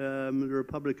the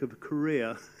Republic of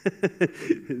Korea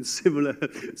in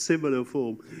similar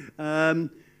form.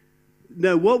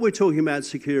 No, what we're talking about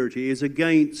security is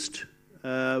against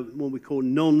what we call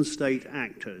non-state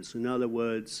actors. In other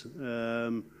words,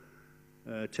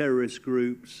 terrorist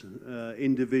groups,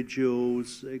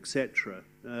 individuals, etc.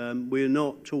 We're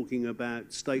not talking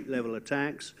about state-level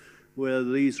attacks, whether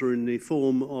these are in the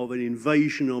form of an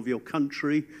invasion of your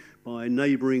country by a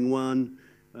neighbouring one,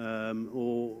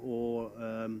 or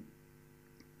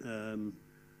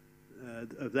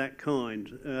of that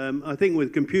kind. I think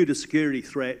with computer security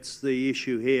threats, the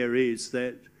issue here is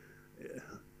that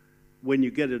when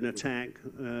you get an attack,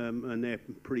 and they're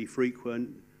pretty frequent,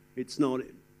 it's not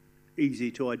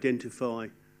easy to identify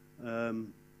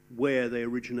where they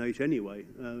originate anyway.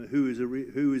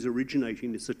 Who is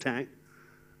originating this attack?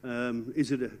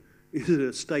 Is it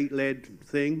a state-led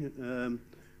thing?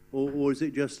 Or is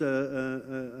it just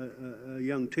a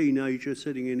young teenager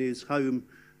sitting in his home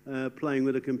playing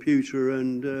with a computer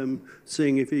and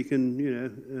seeing if he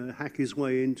can, hack his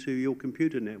way into your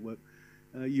computer network?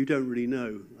 You don't really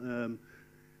know.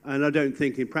 And I don't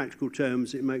think in practical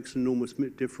terms it makes an enormous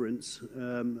difference.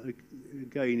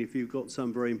 Again, if you've got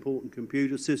some very important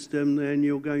computer system, then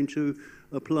you're going to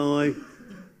apply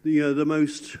the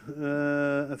most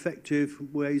effective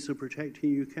ways of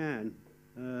protecting you can.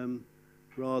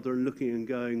 Rather than looking and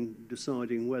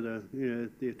deciding whether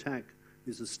the attack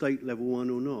is a state-level one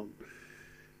or not.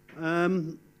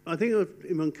 I think I'm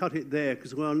going to cut it there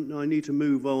because I need to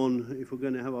move on if we're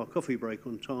going to have our coffee break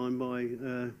on time by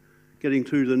getting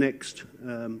through the next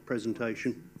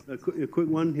presentation. A quick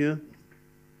one here.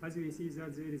 As we see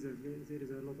that there is a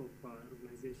lot of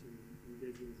organization in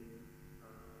engage in the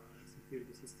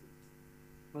security system.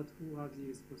 But who have the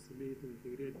responsibility to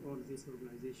integrate all these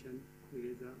organizations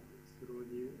together through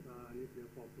the nuclear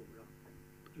power program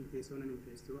in phase 1 and in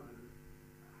phase 2?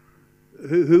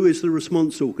 Who is the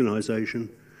response organisation?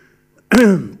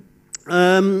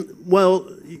 Well,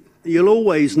 you'll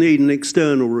always need an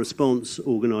external response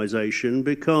organisation,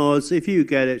 because if you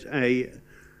get a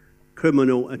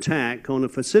criminal attack on a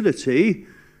facility,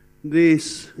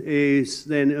 this is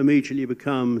then immediately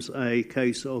becomes a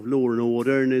case of law and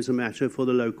order and is a matter for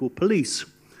the local police.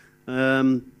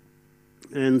 And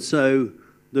so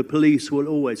the police will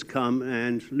always come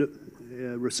and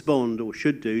respond, or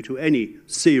should do, to any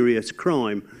serious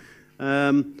crime.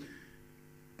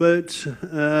 But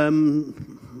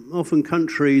often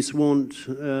countries want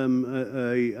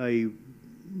a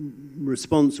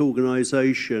response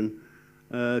organisation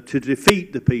to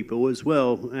defeat the people, as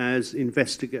well as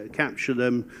investigate, capture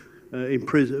them,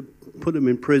 put them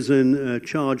in prison,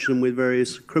 charge them with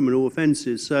various criminal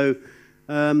offences. So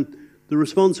the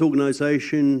response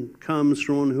organisation comes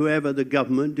from whoever the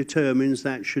government determines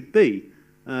that should be.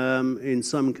 In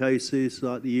some cases,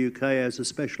 like the UK, has a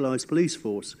specialised police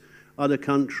force. Other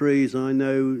countries, I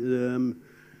know,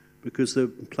 because the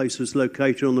place was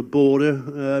located on the border,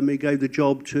 it gave the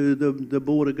job to the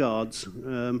border guards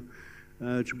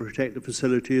to protect the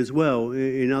facility as well.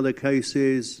 In other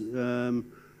cases,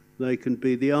 they can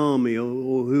be the army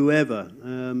or whoever.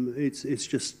 It's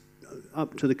just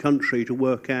up to the country to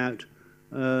work out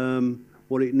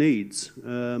what it needs.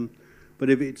 But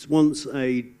if it wants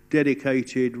a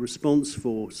dedicated response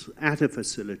force at a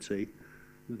facility,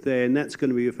 then that's going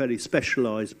to be a fairly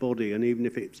specialised body, and even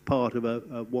if it's part of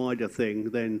a wider thing,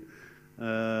 then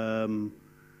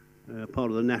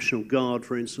part of the National Guard,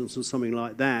 for instance, or something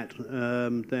like that,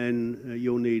 then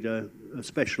you'll need a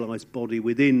specialised body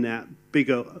within that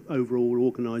bigger overall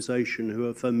organisation who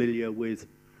are familiar with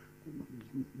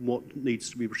what needs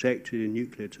to be protected in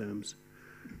nuclear terms.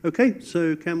 Okay,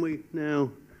 so can we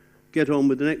now get on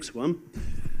with the next one?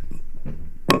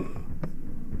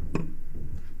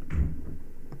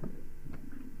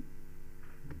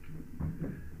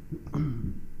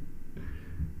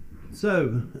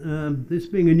 So, this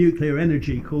being a nuclear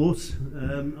energy course,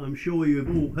 I'm sure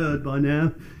you've all heard by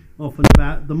now often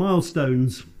about the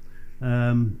milestones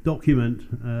document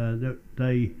that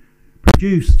they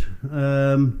produced,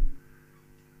 I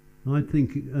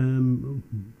think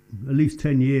at least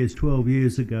 10 years, 12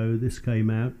 years ago this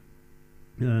came out,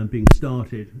 being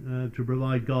started, to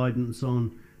provide guidance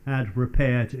on how to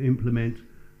prepare to implement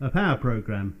a power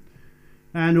program.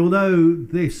 And although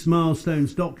this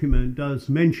milestones document does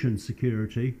mention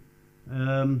security,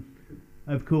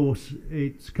 of course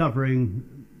it's covering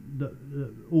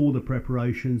all the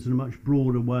preparations in a much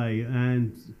broader way,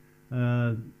 and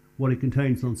what it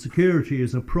contains on security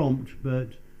is a prompt, but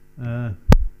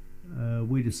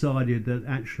we decided that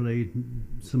actually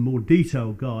some more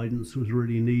detailed guidance was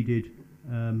really needed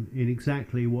in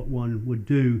exactly what one would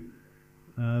do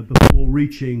before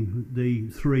reaching the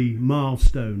 3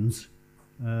 milestones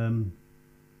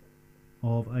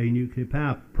of a nuclear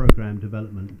power program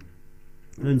development.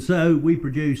 And so we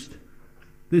produced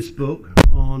this book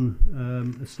on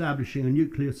establishing a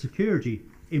nuclear security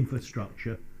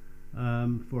infrastructure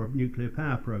for a nuclear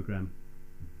power program.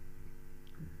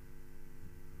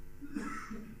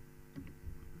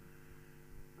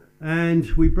 And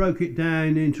we broke it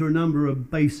down into a number of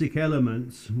basic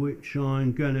elements, which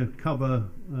I'm going to cover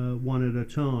one at a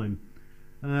time.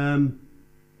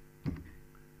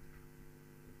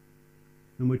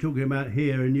 And we're talking about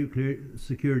here a nuclear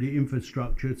security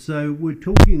infrastructure. So we're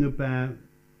talking about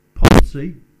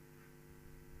policy.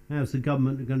 How's the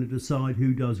government going to decide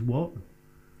who does what?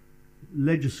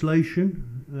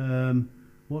 Legislation.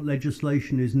 What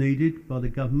legislation is needed by the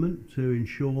government to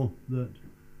ensure that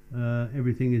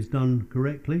everything is done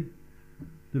correctly?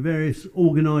 The various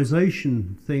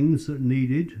organisation things that are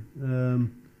needed,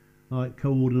 like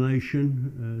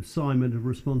coordination, assignment of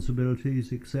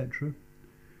responsibilities, etc.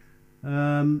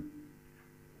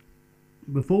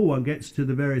 Before one gets to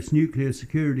the various nuclear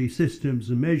security systems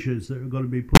and measures that have got to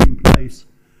be put in place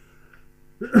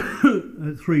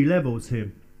at 3 levels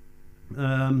here.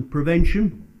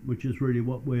 Prevention, which is really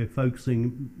what we're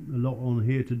focusing a lot on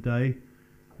here today,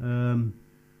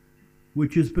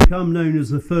 which has become known as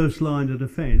the first line of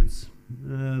defence,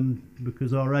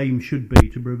 because our aim should be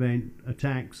to prevent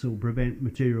attacks or prevent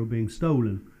material being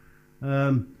stolen.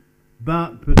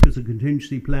 But because of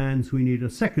contingency plans, we need a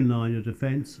second line of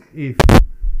defence if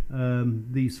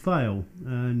these fail.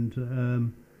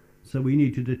 And so we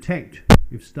need to detect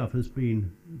if stuff has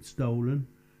been stolen,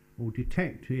 or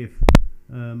detect if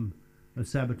a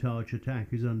sabotage attack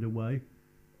is underway,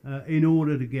 in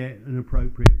order to get an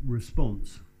appropriate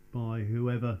response by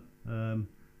whoever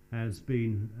has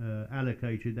been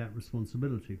allocated that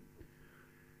responsibility.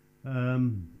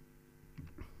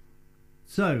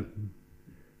 So,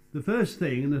 the first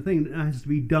thing, and the thing that has to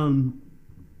be done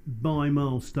by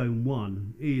milestone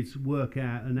 1, is work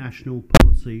out a national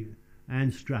policy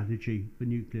and strategy for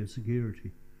nuclear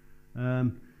security.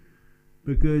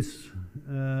 Because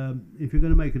if you're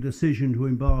going to make a decision to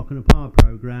embark on a power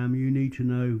program, you need to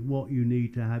know what you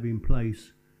need to have in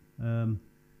place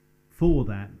for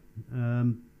that,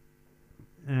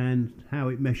 and how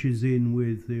it meshes in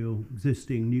with the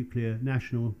existing nuclear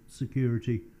national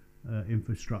security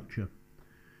infrastructure.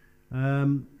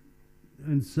 And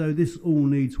so this all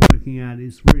needs working out.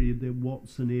 It's really the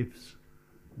whats and ifs.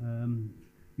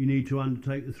 You need to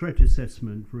undertake the threat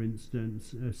assessment, for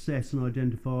instance, assess and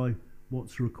identify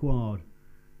what's required.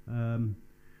 And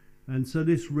so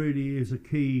this really is a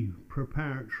key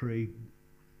preparatory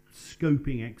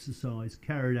scoping exercise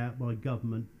carried out by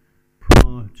government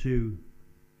prior to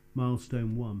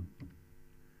milestone 1.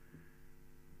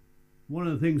 One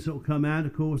of the things that will come out,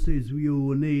 of course, is you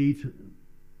will need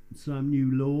some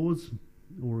new laws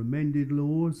or amended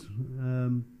laws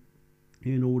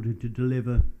in order to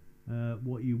deliver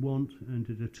what you want and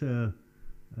to deter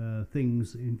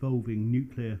things involving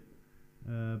nuclear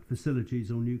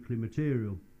facilities or nuclear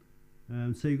material.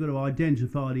 So you've got to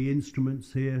identify the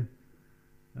instruments here,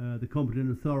 the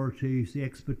competent authorities, the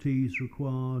expertise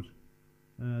required.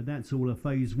 That's all a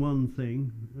phase 1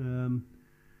 thing.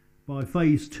 By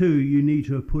phase 2, you need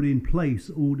to have put in place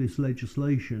all this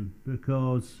legislation,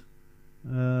 because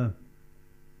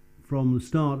from the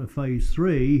start of phase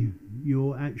 3,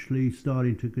 you're actually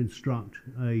starting to construct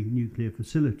a nuclear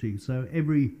facility. So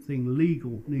everything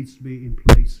legal needs to be in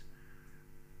place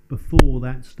before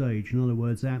that stage. In other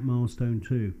words, at milestone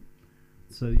 2,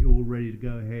 so that you're all ready to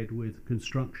go ahead with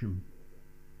construction.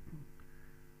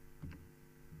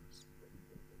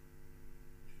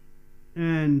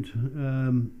 And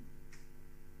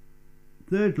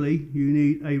thirdly, you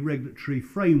need a regulatory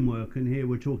framework, and here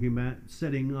we're talking about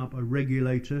setting up a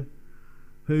regulator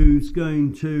who's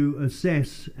going to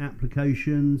assess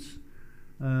applications,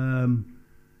 the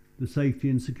safety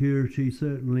and security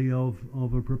certainly of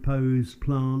a proposed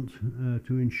plant,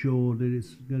 to ensure that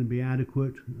it's going to be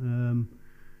adequate.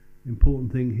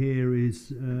 Important thing here is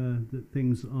that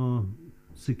things are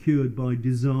secured by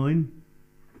design.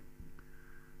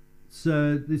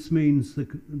 So this means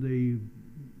the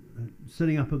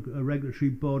setting up a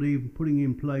regulatory body, putting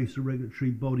in place a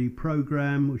regulatory body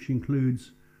program, which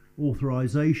includes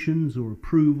authorizations or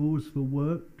approvals for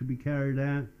work to be carried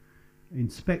out,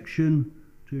 inspection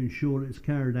to ensure it's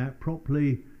carried out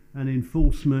properly, and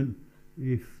enforcement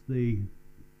if the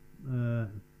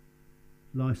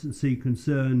licensee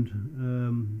concerned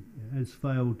has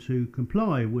failed to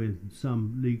comply with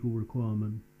some legal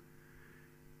requirement.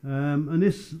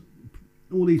 And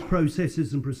all these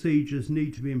processes and procedures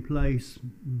need to be in place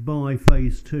by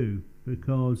phase 2,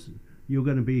 because you're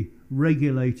going to be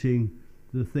regulating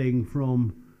the thing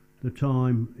from the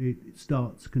time it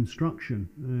starts construction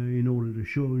in order to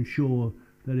ensure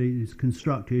that it is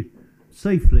constructed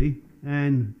safely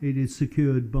and it is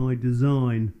secured by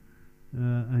design,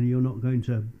 and you're not going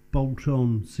to bolt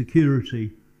on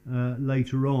security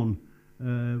later on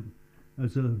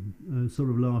as a sort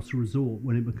of last resort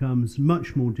when it becomes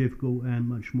much more difficult and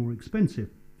much more expensive.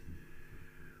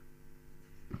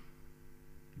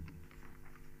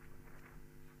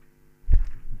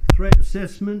 Threat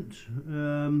assessment.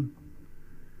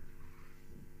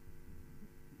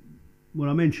 Well,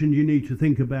 I mentioned you need to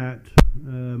think about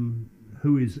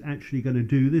who is actually going to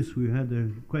do this. We had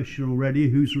the question already,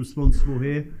 who's responsible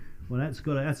here? Well, that's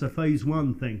a phase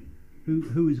 1 thing.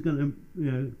 Who is going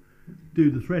to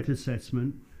do the threat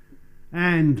assessment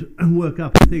and work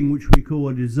up a thing which we call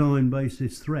a design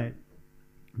basis threat,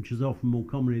 which is often more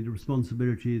commonly the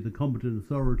responsibility of the competent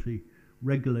authority,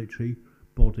 regulatory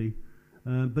body,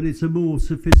 but it's a more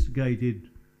sophisticated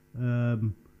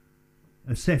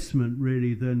assessment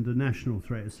really than the national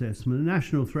threat assessment. The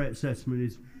national threat assessment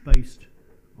is based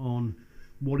on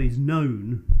what is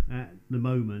known at the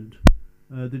moment.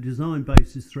 The design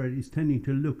basis threat is tending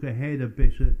to look ahead a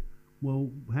bit at,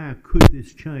 well, how could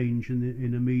this change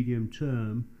in a medium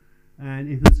term, and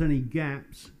if there's any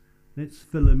gaps, let's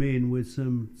fill them in with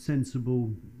some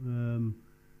sensible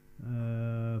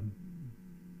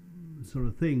sort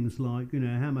of things like,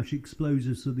 how much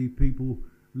explosives are the people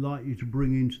likely to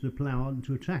bring into the plant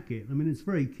to attack it. I mean, it's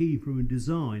very key from a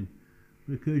design,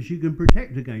 because you can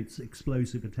protect against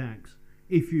explosive attacks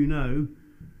if you know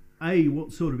A,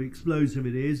 what sort of explosive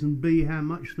it is, and B, how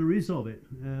much there is of it.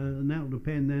 And that will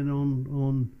depend then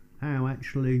on how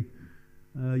actually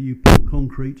you pour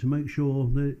concrete to make sure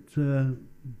that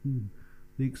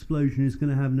the explosion is going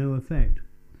to have no effect.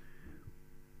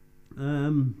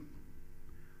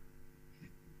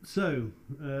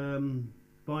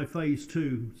 By phase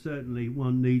 2, certainly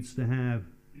one needs to have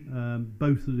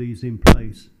both of these in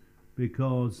place,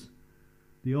 because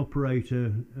the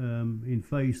operator in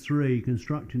phase 3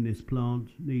 constructing this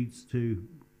plant needs to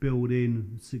build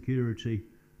in security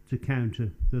to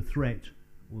counter the threat,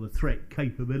 or the threat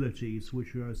capabilities,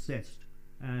 which are assessed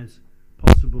as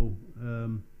possible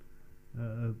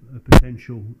a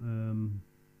potential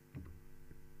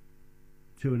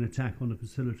to an attack on the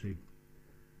facility.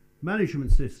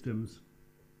 Management systems.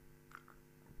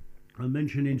 I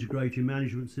mentioned integrated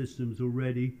management systems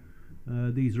already.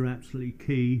 These are absolutely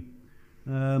key.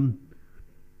 And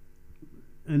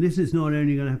this is not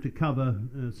only going to have to cover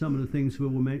some of the things we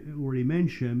already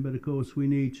mentioned, but of course we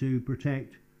need to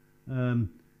protect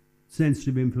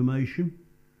sensitive information.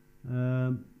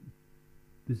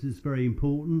 This is very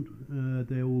important.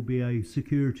 There will be a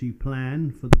security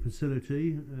plan for the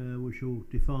facility which will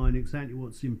define exactly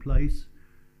what's in place.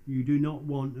 You do not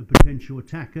want a potential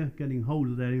attacker getting hold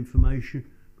of that information,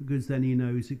 because then he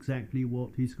knows exactly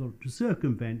what he's got to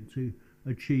circumvent to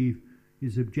achieve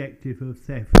his objective of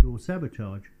theft or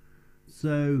sabotage.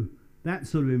 So that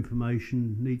sort of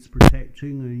information needs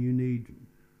protecting, and you need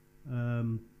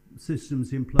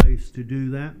systems in place to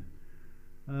do that.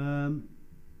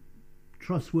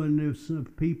 Trustworthiness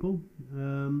of people.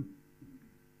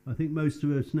 I think most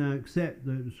of us now accept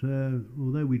that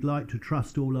although we'd like to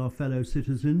trust all our fellow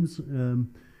citizens,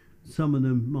 some of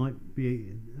them might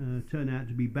be turn out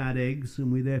to be bad eggs,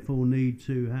 and we therefore need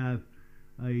to have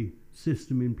a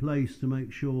system in place to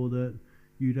make sure that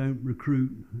you don't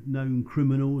recruit known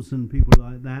criminals and people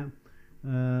like that,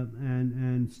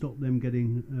 and stop them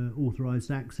getting authorised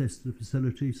access to the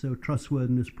facility. So a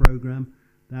trustworthiness program,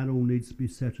 that all needs to be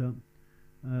set up.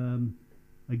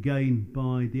 Again,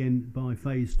 by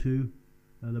phase 2,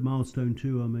 the milestone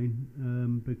 2, I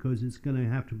mean, because it's going to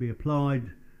have to be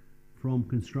applied from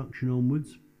construction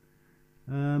onwards.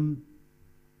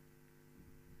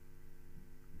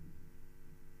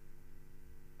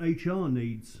 HR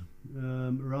needs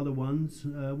or other ones.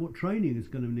 What training is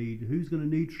going to need? Who's going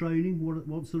to need training?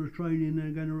 What sort of training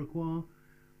they're going to require?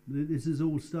 This is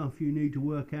all stuff you need to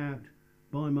work out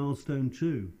by milestone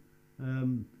 2.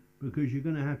 Because you're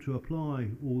going to have to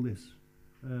apply all this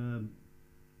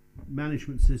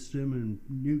management system and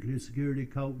nuclear security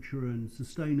culture and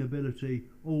sustainability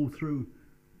all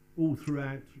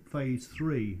throughout phase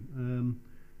 3,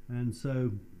 and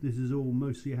so this is all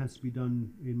mostly has to be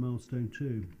done in milestone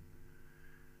 2.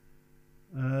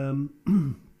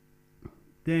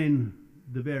 Then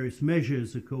the various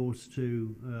measures, of course,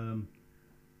 to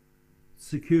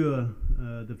secure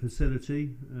the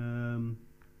facility.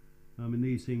 I mean,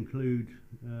 these include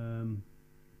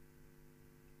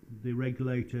the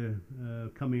regulator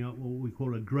coming up with what we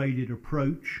call a graded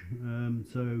approach.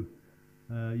 So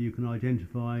you can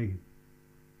identify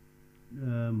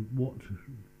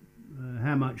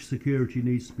how much security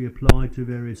needs to be applied to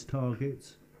various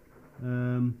targets,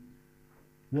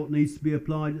 what needs to be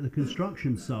applied at the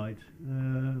construction site.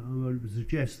 I would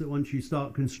suggest that once you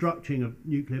start constructing a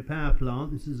nuclear power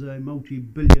plant, this is a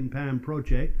multi-billion-pound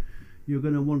project, you're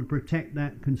going to want to protect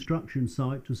that construction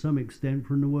site to some extent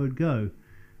from the word go.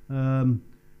 And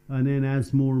then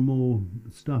as more and more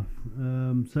stuff,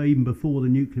 so even before the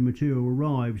nuclear material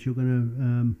arrives, you're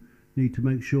going to need to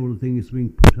make sure the thing is being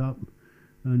put up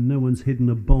and no one's hidden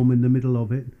a bomb in the middle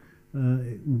of it,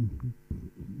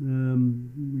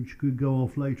 which could go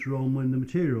off later on when the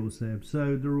material's there.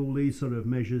 So there are all these sort of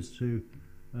measures to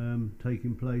take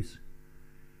in place.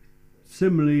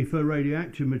 Similarly, for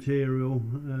radioactive material,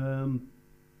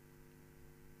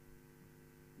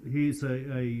 here's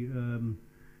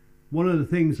one of the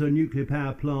things a nuclear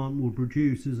power plant will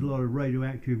produce is a lot of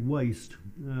radioactive waste,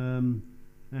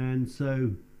 and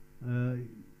so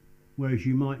whereas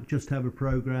you might just have a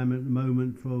program at the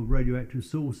moment for radioactive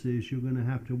sources, you're going to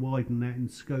have to widen that in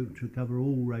scope to cover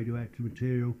all radioactive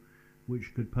material,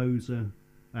 which could pose a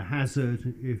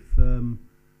hazard if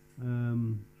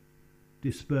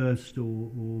dispersed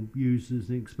or used as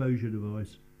an exposure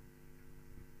device.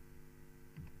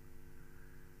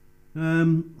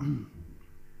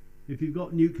 If you've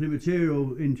got nuclear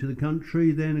material into the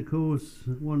country, then of course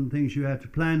one of the things you have to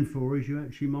plan for is you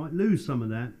actually might lose some of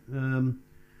that,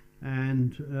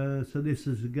 so this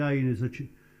is again is a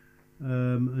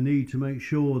need to make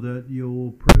sure that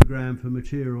your program for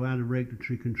material out of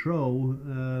regulatory control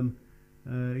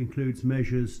includes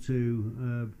measures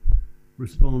to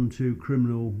respond to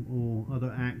criminal or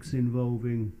other acts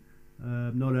involving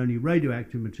not only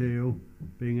radioactive material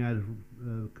being out of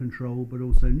control, but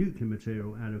also nuclear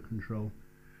material out of control.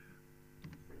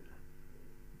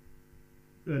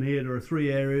 And here there are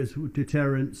three areas: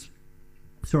 deterrence,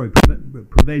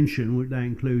 prevention, which that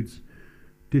includes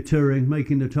deterring,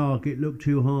 making the target look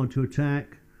too hard to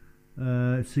attack,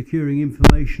 securing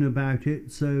information about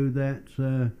it so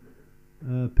that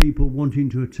people wanting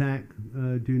to attack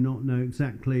do not know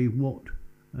exactly what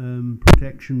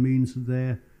protection means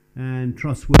there, and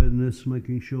trustworthiness,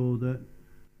 making sure that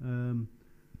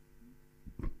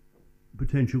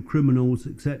potential criminals,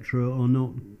 etc., are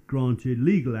not granted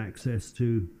legal access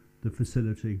to the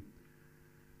facility.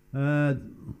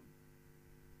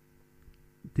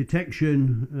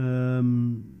 Detection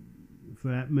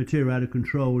for material out of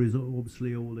control is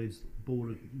obviously all this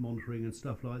border monitoring and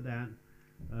stuff like that,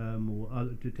 or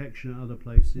other detection at other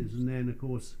places. And then, of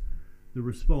course, the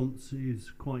response is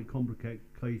quite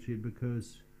complicated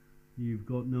because you've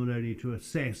got not only to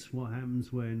assess what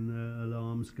happens when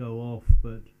alarms go off,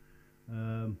 but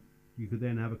you could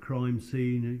then have a crime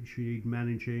scene which you need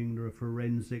managing. There are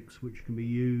forensics which can be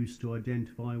used to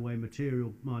identify where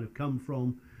material might have come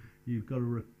from. You've got to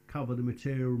recover the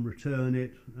material and return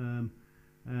it,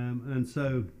 and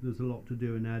so there's a lot to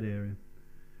do in that area.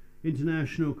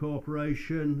 International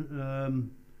cooperation,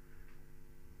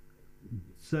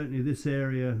 certainly this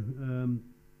area,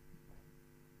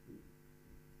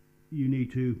 you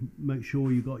need to make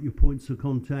sure you've got your points of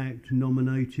contact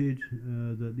nominated,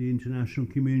 that the international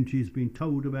community has been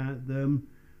told about them,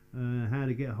 how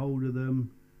to get hold of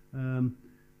them,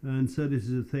 and so this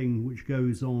is a thing which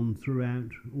goes on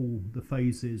throughout all the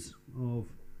phases of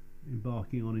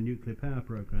embarking on a nuclear power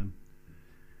program.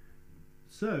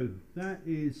 So that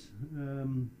is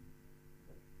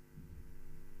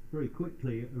very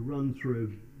quickly a run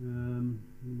through. What am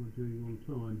I doing on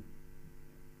time?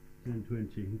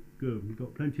 10:20. Good. We've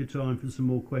got plenty of time for some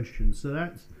more questions. So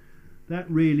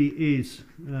that really is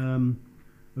a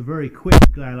very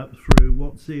quick gallop through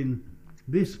what's in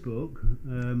this book.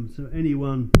 So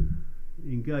anyone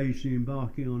engaged in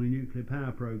embarking on a nuclear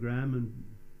power program and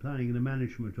planning the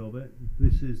management of it,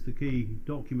 this is the key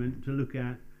document to look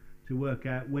at to work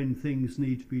out when things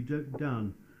need to be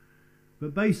done.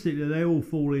 But basically they all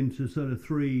fall into sort of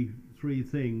three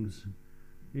things.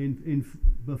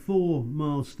 Before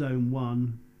milestone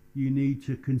 1, you need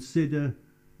to consider,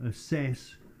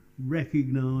 assess,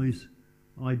 recognise,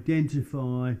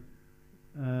 identify,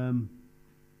 in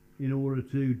order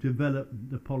to develop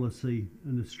the policy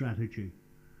and the strategy.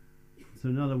 So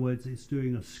in other words, it's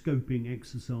doing a scoping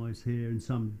exercise here in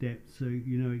some depth, so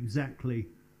you know exactly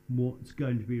what's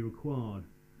going to be required.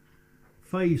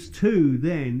 Phase 2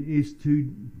 then is to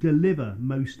deliver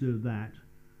most of that.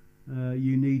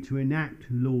 You need to enact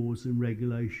laws and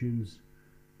regulations,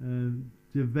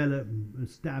 develop,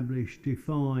 establish,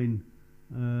 define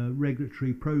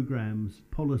regulatory programs,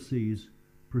 policies,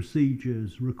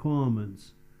 procedures,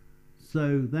 requirements.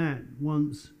 So that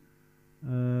once,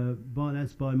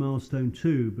 that's by milestone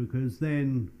 2, because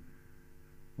then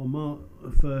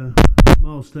for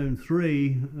milestone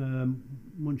 3,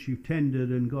 once you've tendered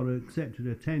and got accepted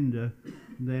a tender,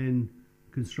 then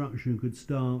construction could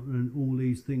start, and all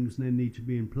these things then need to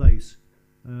be in place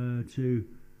to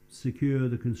secure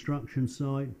the construction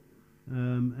site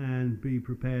and be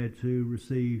prepared to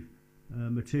receive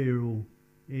material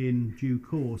in due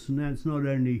course. And that's not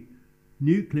only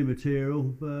nuclear material,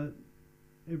 but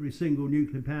every single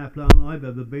nuclear power plant I've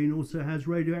ever been also has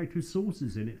radioactive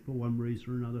sources in it for one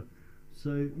reason or another.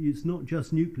 So it's not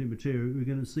just nuclear material we're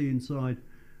going to see inside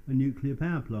a nuclear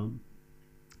power plant.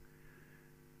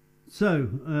 So,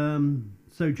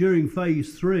 so during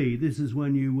phase 3, this is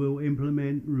when you will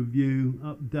implement, review,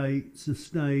 update,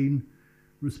 sustain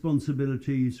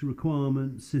responsibilities,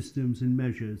 requirements, systems and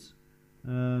measures.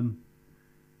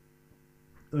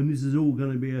 And this is all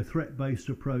going to be a threat-based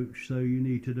approach, so you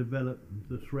need to develop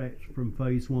the threat from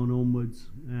phase 1 onwards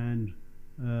and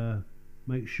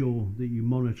make sure that you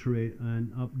monitor it and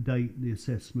update the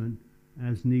assessment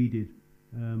as needed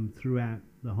throughout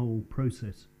the whole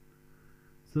process.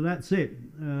 So that's it.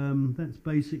 That's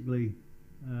basically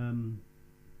a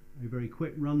very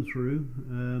quick run through.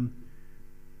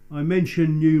 I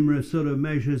mentioned numerous sort of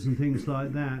measures and things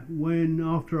like that. When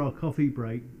after our coffee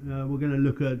break, we're going to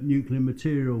look at nuclear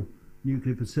material,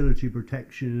 nuclear facility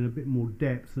protection in a bit more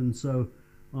depth, and so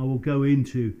I will go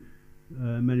into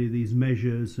many of these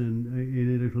measures and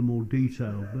in a little more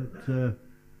detail. But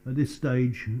at this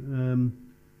stage,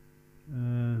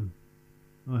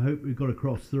 I hope we got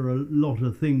across there are a lot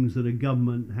of things that a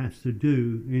government has to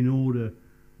do in order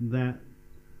that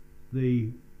the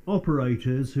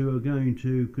operators who are going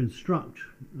to construct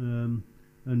and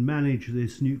manage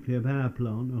this nuclear power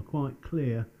plant are quite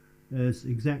clear as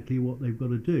exactly what they've got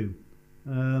to do.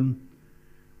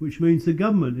 Which means the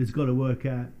government has got to work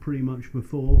out pretty much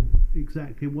before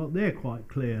exactly what they're quite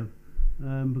clear,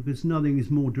 because nothing is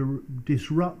more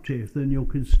disruptive than you're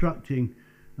constructing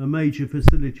a major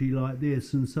facility like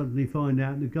this and suddenly find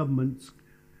out the government's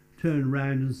turned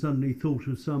around and suddenly thought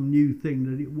of some new thing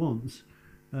that it wants,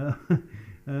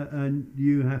 and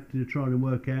you have to try to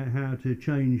work out how to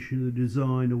change the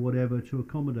design or whatever to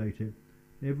accommodate it.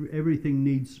 Everything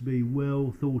needs to be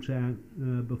well thought out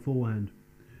beforehand.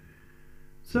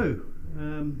 So,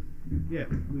 yeah,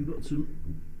 we've got some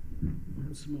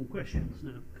more questions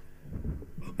now.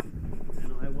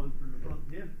 And I have one from the front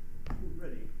here.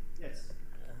 Ready? Yes.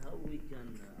 How we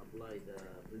can apply the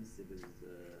principles,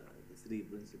 the three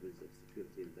principles of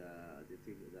security, the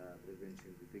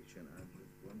prevention, detection, and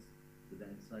response to the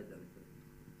insider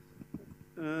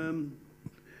information?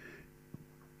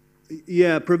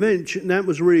 Yeah, prevention, that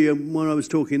was really when I was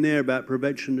talking there about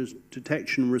prevention,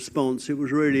 detection, response. It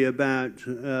was really about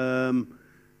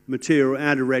material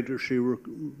out of regulatory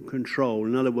control.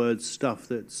 In other words, stuff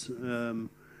that's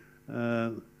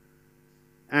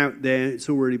out there, it's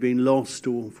already been lost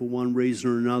or for one reason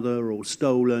or another, or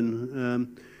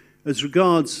stolen. As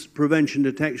regards prevention,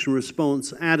 detection,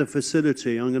 response at a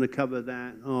facility, I'm going to cover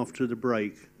that after the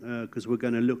break, because we're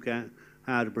going to look at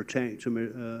how to protect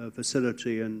a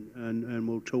facility, and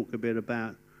we'll talk a bit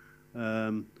about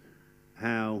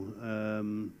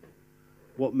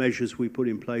what measures we put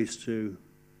in place to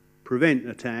prevent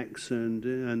attacks and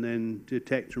then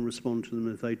detect and respond to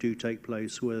them if they do take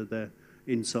place, whether they're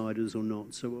insiders or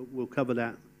not. So we'll cover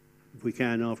that if we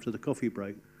can after the coffee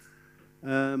break.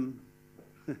 One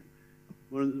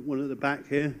at the back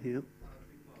here, yeah.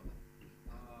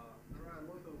 There are a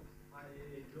lot of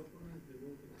IAEA documents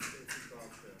devoted to safety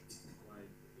culture,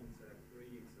 like INSAC 3,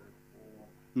 INSAC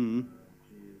 4,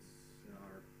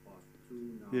 GSR Part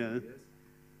 2 now, Yeah. yes.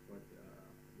 But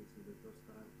this is the first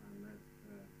time I met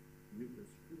nuclear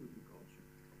security culture.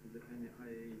 Is there any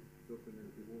IAEA document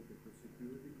devoted to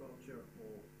security culture,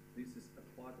 or this is a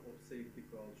part of safety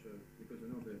culture? Because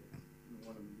you know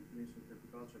one of the definitions of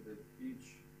safety culture that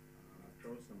each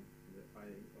person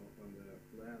on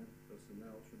the plan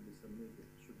personnel should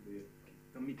be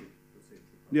committed to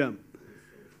safety. Yeah,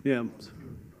 yeah.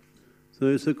 So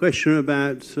it's a question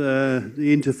about the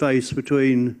interface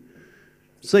between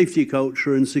safety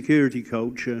culture and security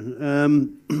culture.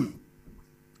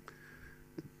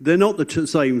 They're not the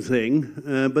same thing,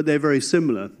 but they're very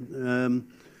similar.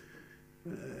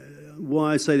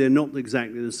 Why I say they're not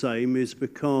exactly the same is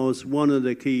because one of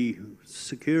the key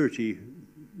security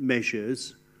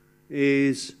measures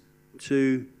is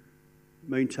to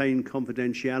maintain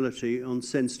confidentiality on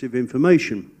sensitive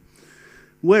information.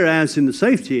 Whereas in the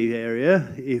safety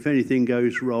area, if anything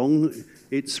goes wrong,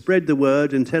 it's spread the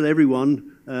word and tell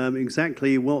everyone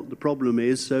exactly what the problem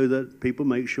is so that people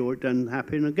make sure it doesn't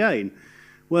happen again.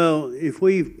 Well, if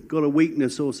we've got a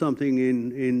weakness or something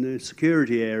in the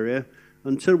security area,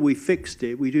 until we fixed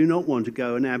it, we do not want to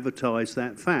go and advertise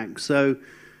that fact. So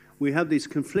we have these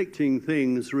conflicting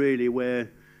things, really,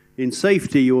 where in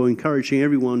safety you're encouraging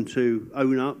everyone to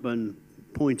own up and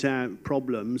point out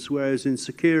problems, whereas in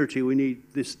security we need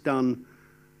this done,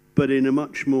 but in a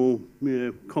much more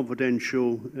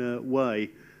confidential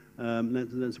way.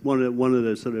 That's one of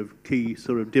the sort of key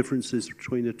sort of differences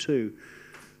between the two.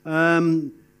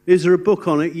 Is there a book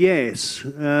on it? Yes.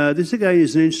 This again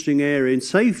is an interesting area. In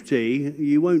safety,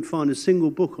 you won't find a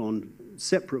single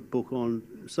separate book on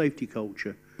safety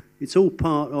culture. It's all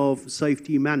part of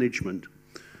safety management.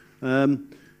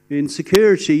 In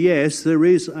security, yes, there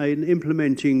is an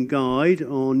implementing guide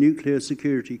on nuclear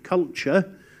security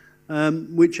culture,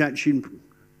 which actually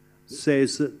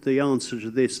says that the answer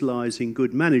to this lies in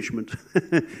good management.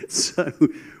 So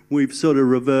we've sort of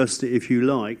reversed it, if you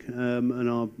like, and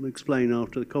I'll explain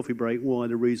after the coffee break why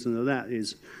the reason of that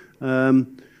is.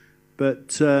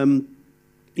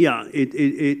 Yeah,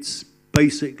 it's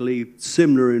basically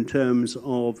similar in terms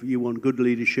of you want good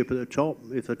leadership at the top.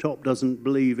 If the top doesn't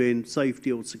believe in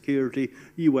safety or security,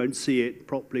 you won't see it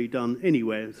properly done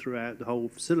anywhere throughout the whole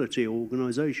facility or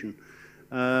organisation.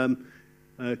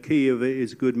 Key of it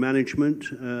is good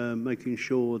management, making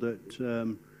sure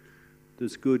that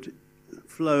there's good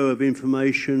flow of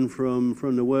information from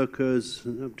the workers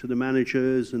up to the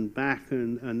managers and back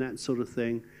and that sort of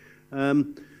thing.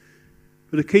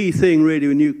 But a key thing really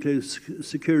with nuclear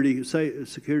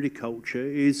security culture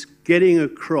is getting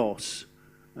across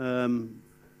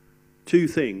two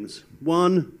things.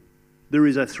 One, there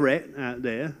is a threat out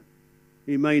there.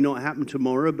 It may not happen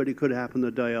tomorrow, but it could happen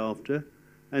the day after.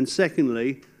 And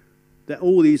secondly, that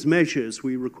all these measures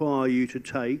we require you to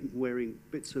take, wearing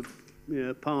bits of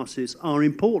passes, are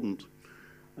important.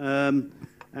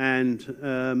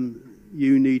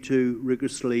 You need to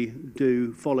rigorously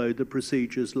follow the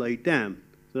procedures laid down.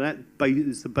 So that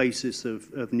is the basis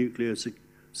of nuclear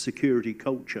security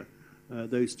culture,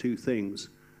 those two things.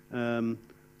 So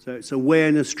it's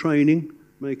awareness training,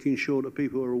 making sure that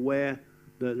people are aware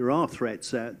that there are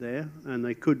threats out there and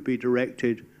they could be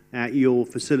directed at your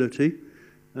facility,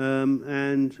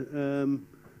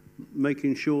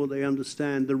 making sure they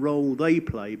understand the role they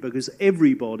play, because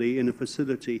everybody in a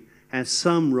facility has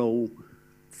some role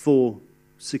for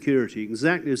security,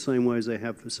 exactly the same way as they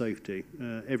have for safety.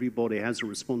 Everybody has a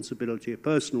responsibility, a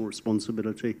personal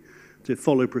responsibility, to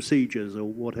follow procedures or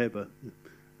whatever.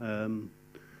 And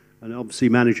obviously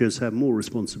managers have more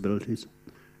responsibilities.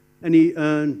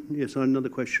 Yes, another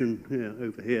question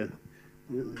over here.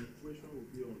 The question will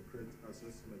be on threat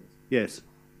assessment. Yes.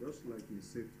 Just like in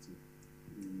safety,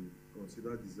 we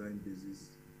consider design basis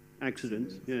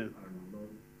Accidents, yeah.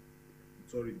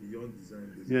 And beyond design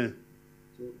basis. Yeah.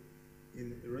 So,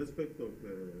 in respect of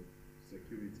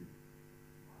security,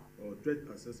 or threat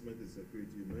assessment in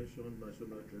security, you mentioned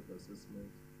national threat assessment,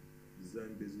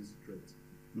 design basis threat.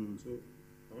 So,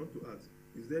 I want to ask,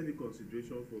 is there any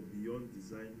consideration for beyond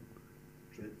design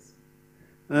threats?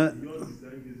 Beyond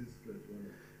design basis threat?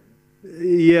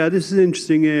 Yeah, this is an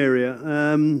interesting area.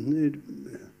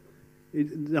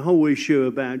 The whole issue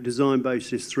about design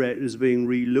basis threat is being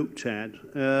re-looked at.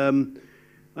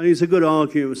 I think it's a good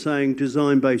argument saying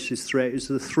design basis threat is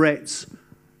the threats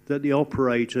that the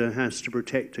operator has to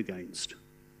protect against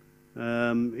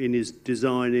in his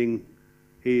designing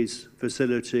his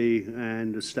facility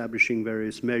and establishing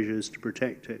various measures to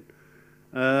protect it.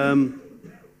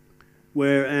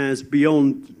 Whereas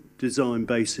beyond design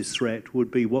basis threat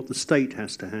would be what the state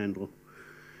has to handle.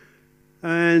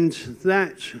 And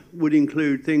that would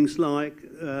include things like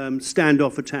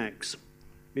standoff attacks.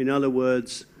 In other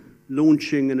words,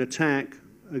 launching an attack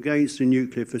against a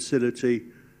nuclear facility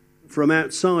from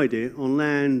outside it on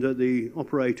land that the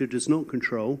operator does not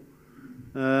control.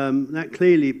 That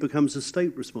clearly becomes a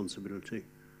state responsibility.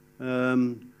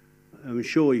 I'm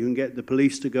sure you can get the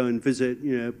police to go and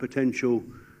visit, potential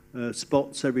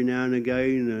spots every now and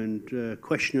again and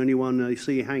question anyone they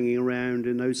see hanging around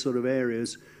in those sort of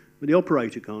areas, but the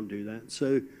operator can't do that.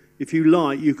 So if you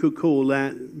like, you could call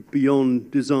that beyond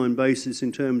design basis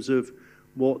in terms of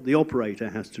what the operator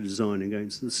has to design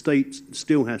against. The state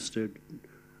still has to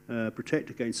protect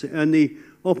against it, and the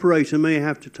operator may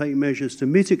have to take measures to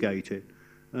mitigate it,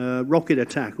 rocket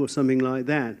attack or something like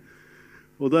that.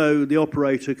 Although the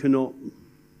operator cannot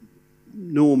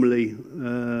normally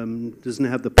doesn't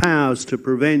have the powers to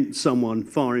prevent someone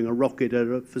firing a rocket at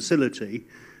a facility,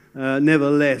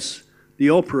 nevertheless, the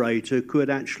operator could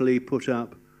actually put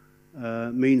up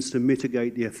means to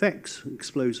mitigate the effects,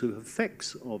 explosive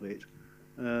effects of it.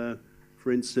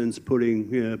 For instance,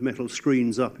 putting metal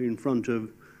screens up in front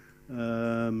of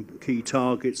key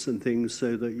targets and things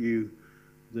so that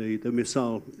the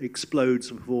missile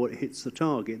explodes before it hits the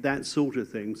target, that sort of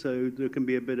thing. So there can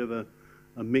be a bit of a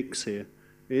mix here.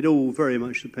 It all very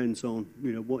much depends on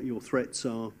what your threats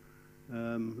are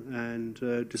and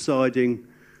deciding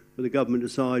for the government to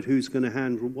decide who's going to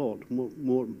handle what.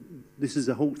 This is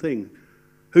the whole thing.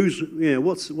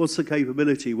 What's the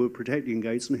capability we're protecting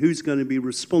against, and who's going to be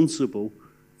responsible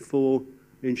for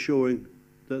ensuring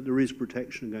that there is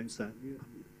protection against that? Yeah.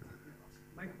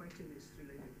 My question is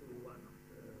related to one of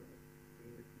the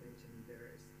things that you mentioned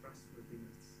there is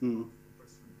trustworthiness of the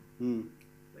person.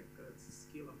 Like the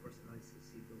skill of person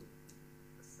ICC to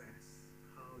assess.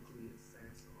 How do we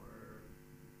assess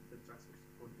the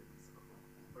trustworthiness of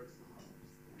a person?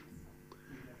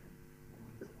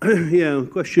 Yeah, the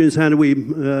question is, how do we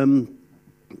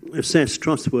assess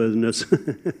trustworthiness?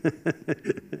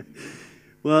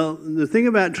 Well, the thing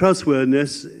about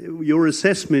trustworthiness, your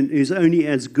assessment is only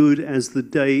as good as the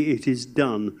day it is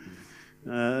done.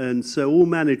 And so all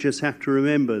managers have to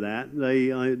remember that.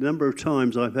 A number of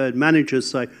times I've heard managers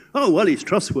say, oh, well, he's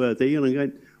trustworthy. And I'm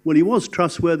going, well, he was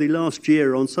trustworthy last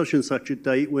year on such and such a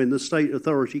date when the state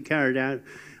authority carried out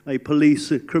a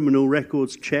police criminal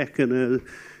records check and a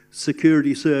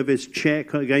security service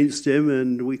check against him,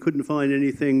 and we couldn't find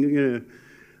anything,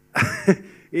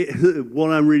 what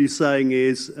I'm really saying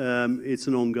is it's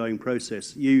an ongoing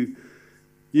process. You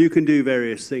can do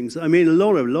various things. I mean, a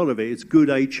lot of it is good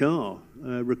HR,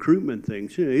 recruitment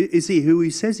things. Is he who he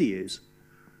says he is?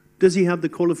 Does he have the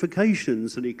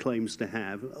qualifications that he claims to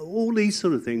have? All these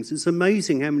sort of things. It's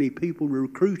amazing how many people are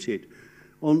recruited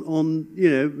on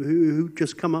who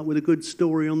just come up with a good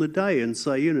story on the day and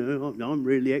say, I'm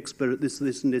really expert at this,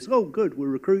 this, and this. Oh, good, we'll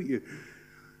recruit you.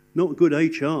 Not good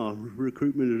HR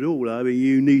recruitment at all. I mean,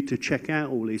 you need to check out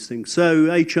all these things.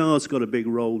 So HR's got a big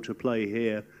role to play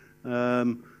here.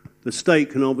 The state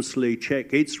can obviously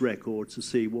check its records to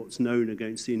see what's known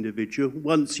against the individual.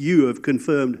 Once you have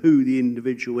confirmed who the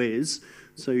individual is,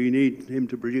 so you need him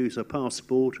to produce a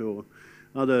passport or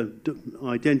other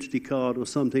identity card or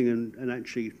something and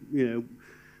actually,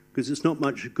 because it's not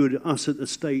much good us at the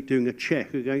state doing a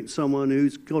check against someone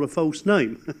who's got a false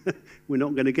name. We're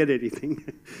not going to get anything.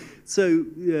 So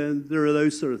there are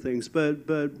those sort of things. But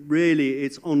really,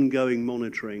 it's ongoing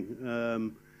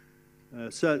monitoring.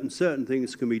 Certain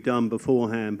things can be done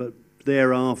beforehand, but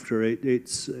thereafter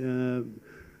it's a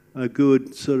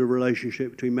good sort of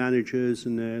relationship between managers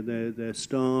and their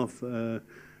staff.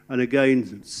 And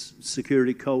again,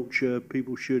 security culture,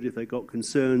 people should, if they've got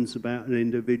concerns about an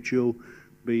individual,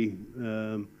 be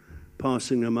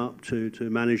passing them up to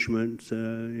management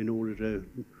in order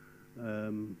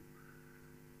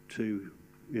to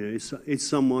it's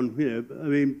someone, I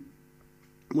mean,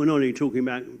 we're not only talking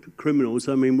about criminals,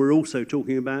 I mean, we're also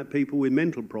talking about people with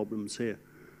mental problems here.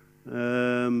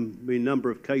 I mean, a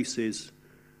number of cases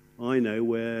I know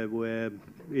where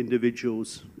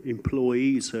individuals,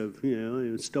 employees have,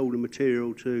 stolen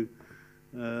material to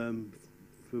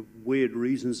for weird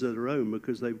reasons of their own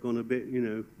because they've gone a bit,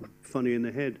 funny in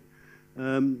the head.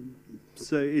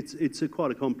 So it's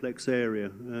quite a complex area,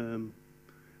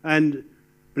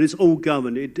 but it's all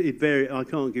governed. It varies. I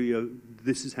can't give you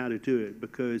this is how to do it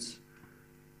because,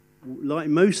 like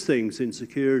most things in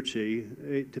security,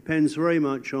 it depends very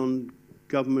much on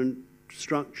government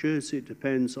structures. It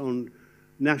depends on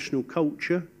national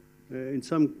culture. In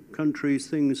some countries,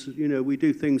 things, we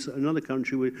do things that another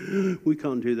country, we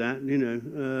can't do that,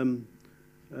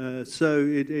 So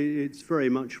it's very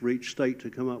much for each state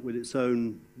to come up with its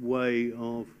own way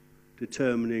of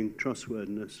determining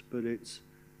trustworthiness, but it's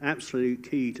absolutely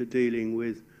key to dealing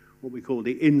with what we call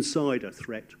the insider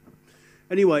threat.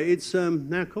 Anyway, it's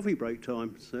now coffee break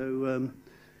time, so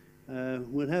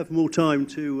we'll have more time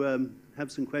to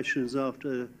have some questions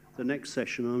after the next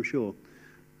session, I'm sure.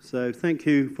 So thank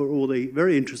you for all the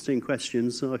very interesting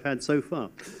questions I've had so far.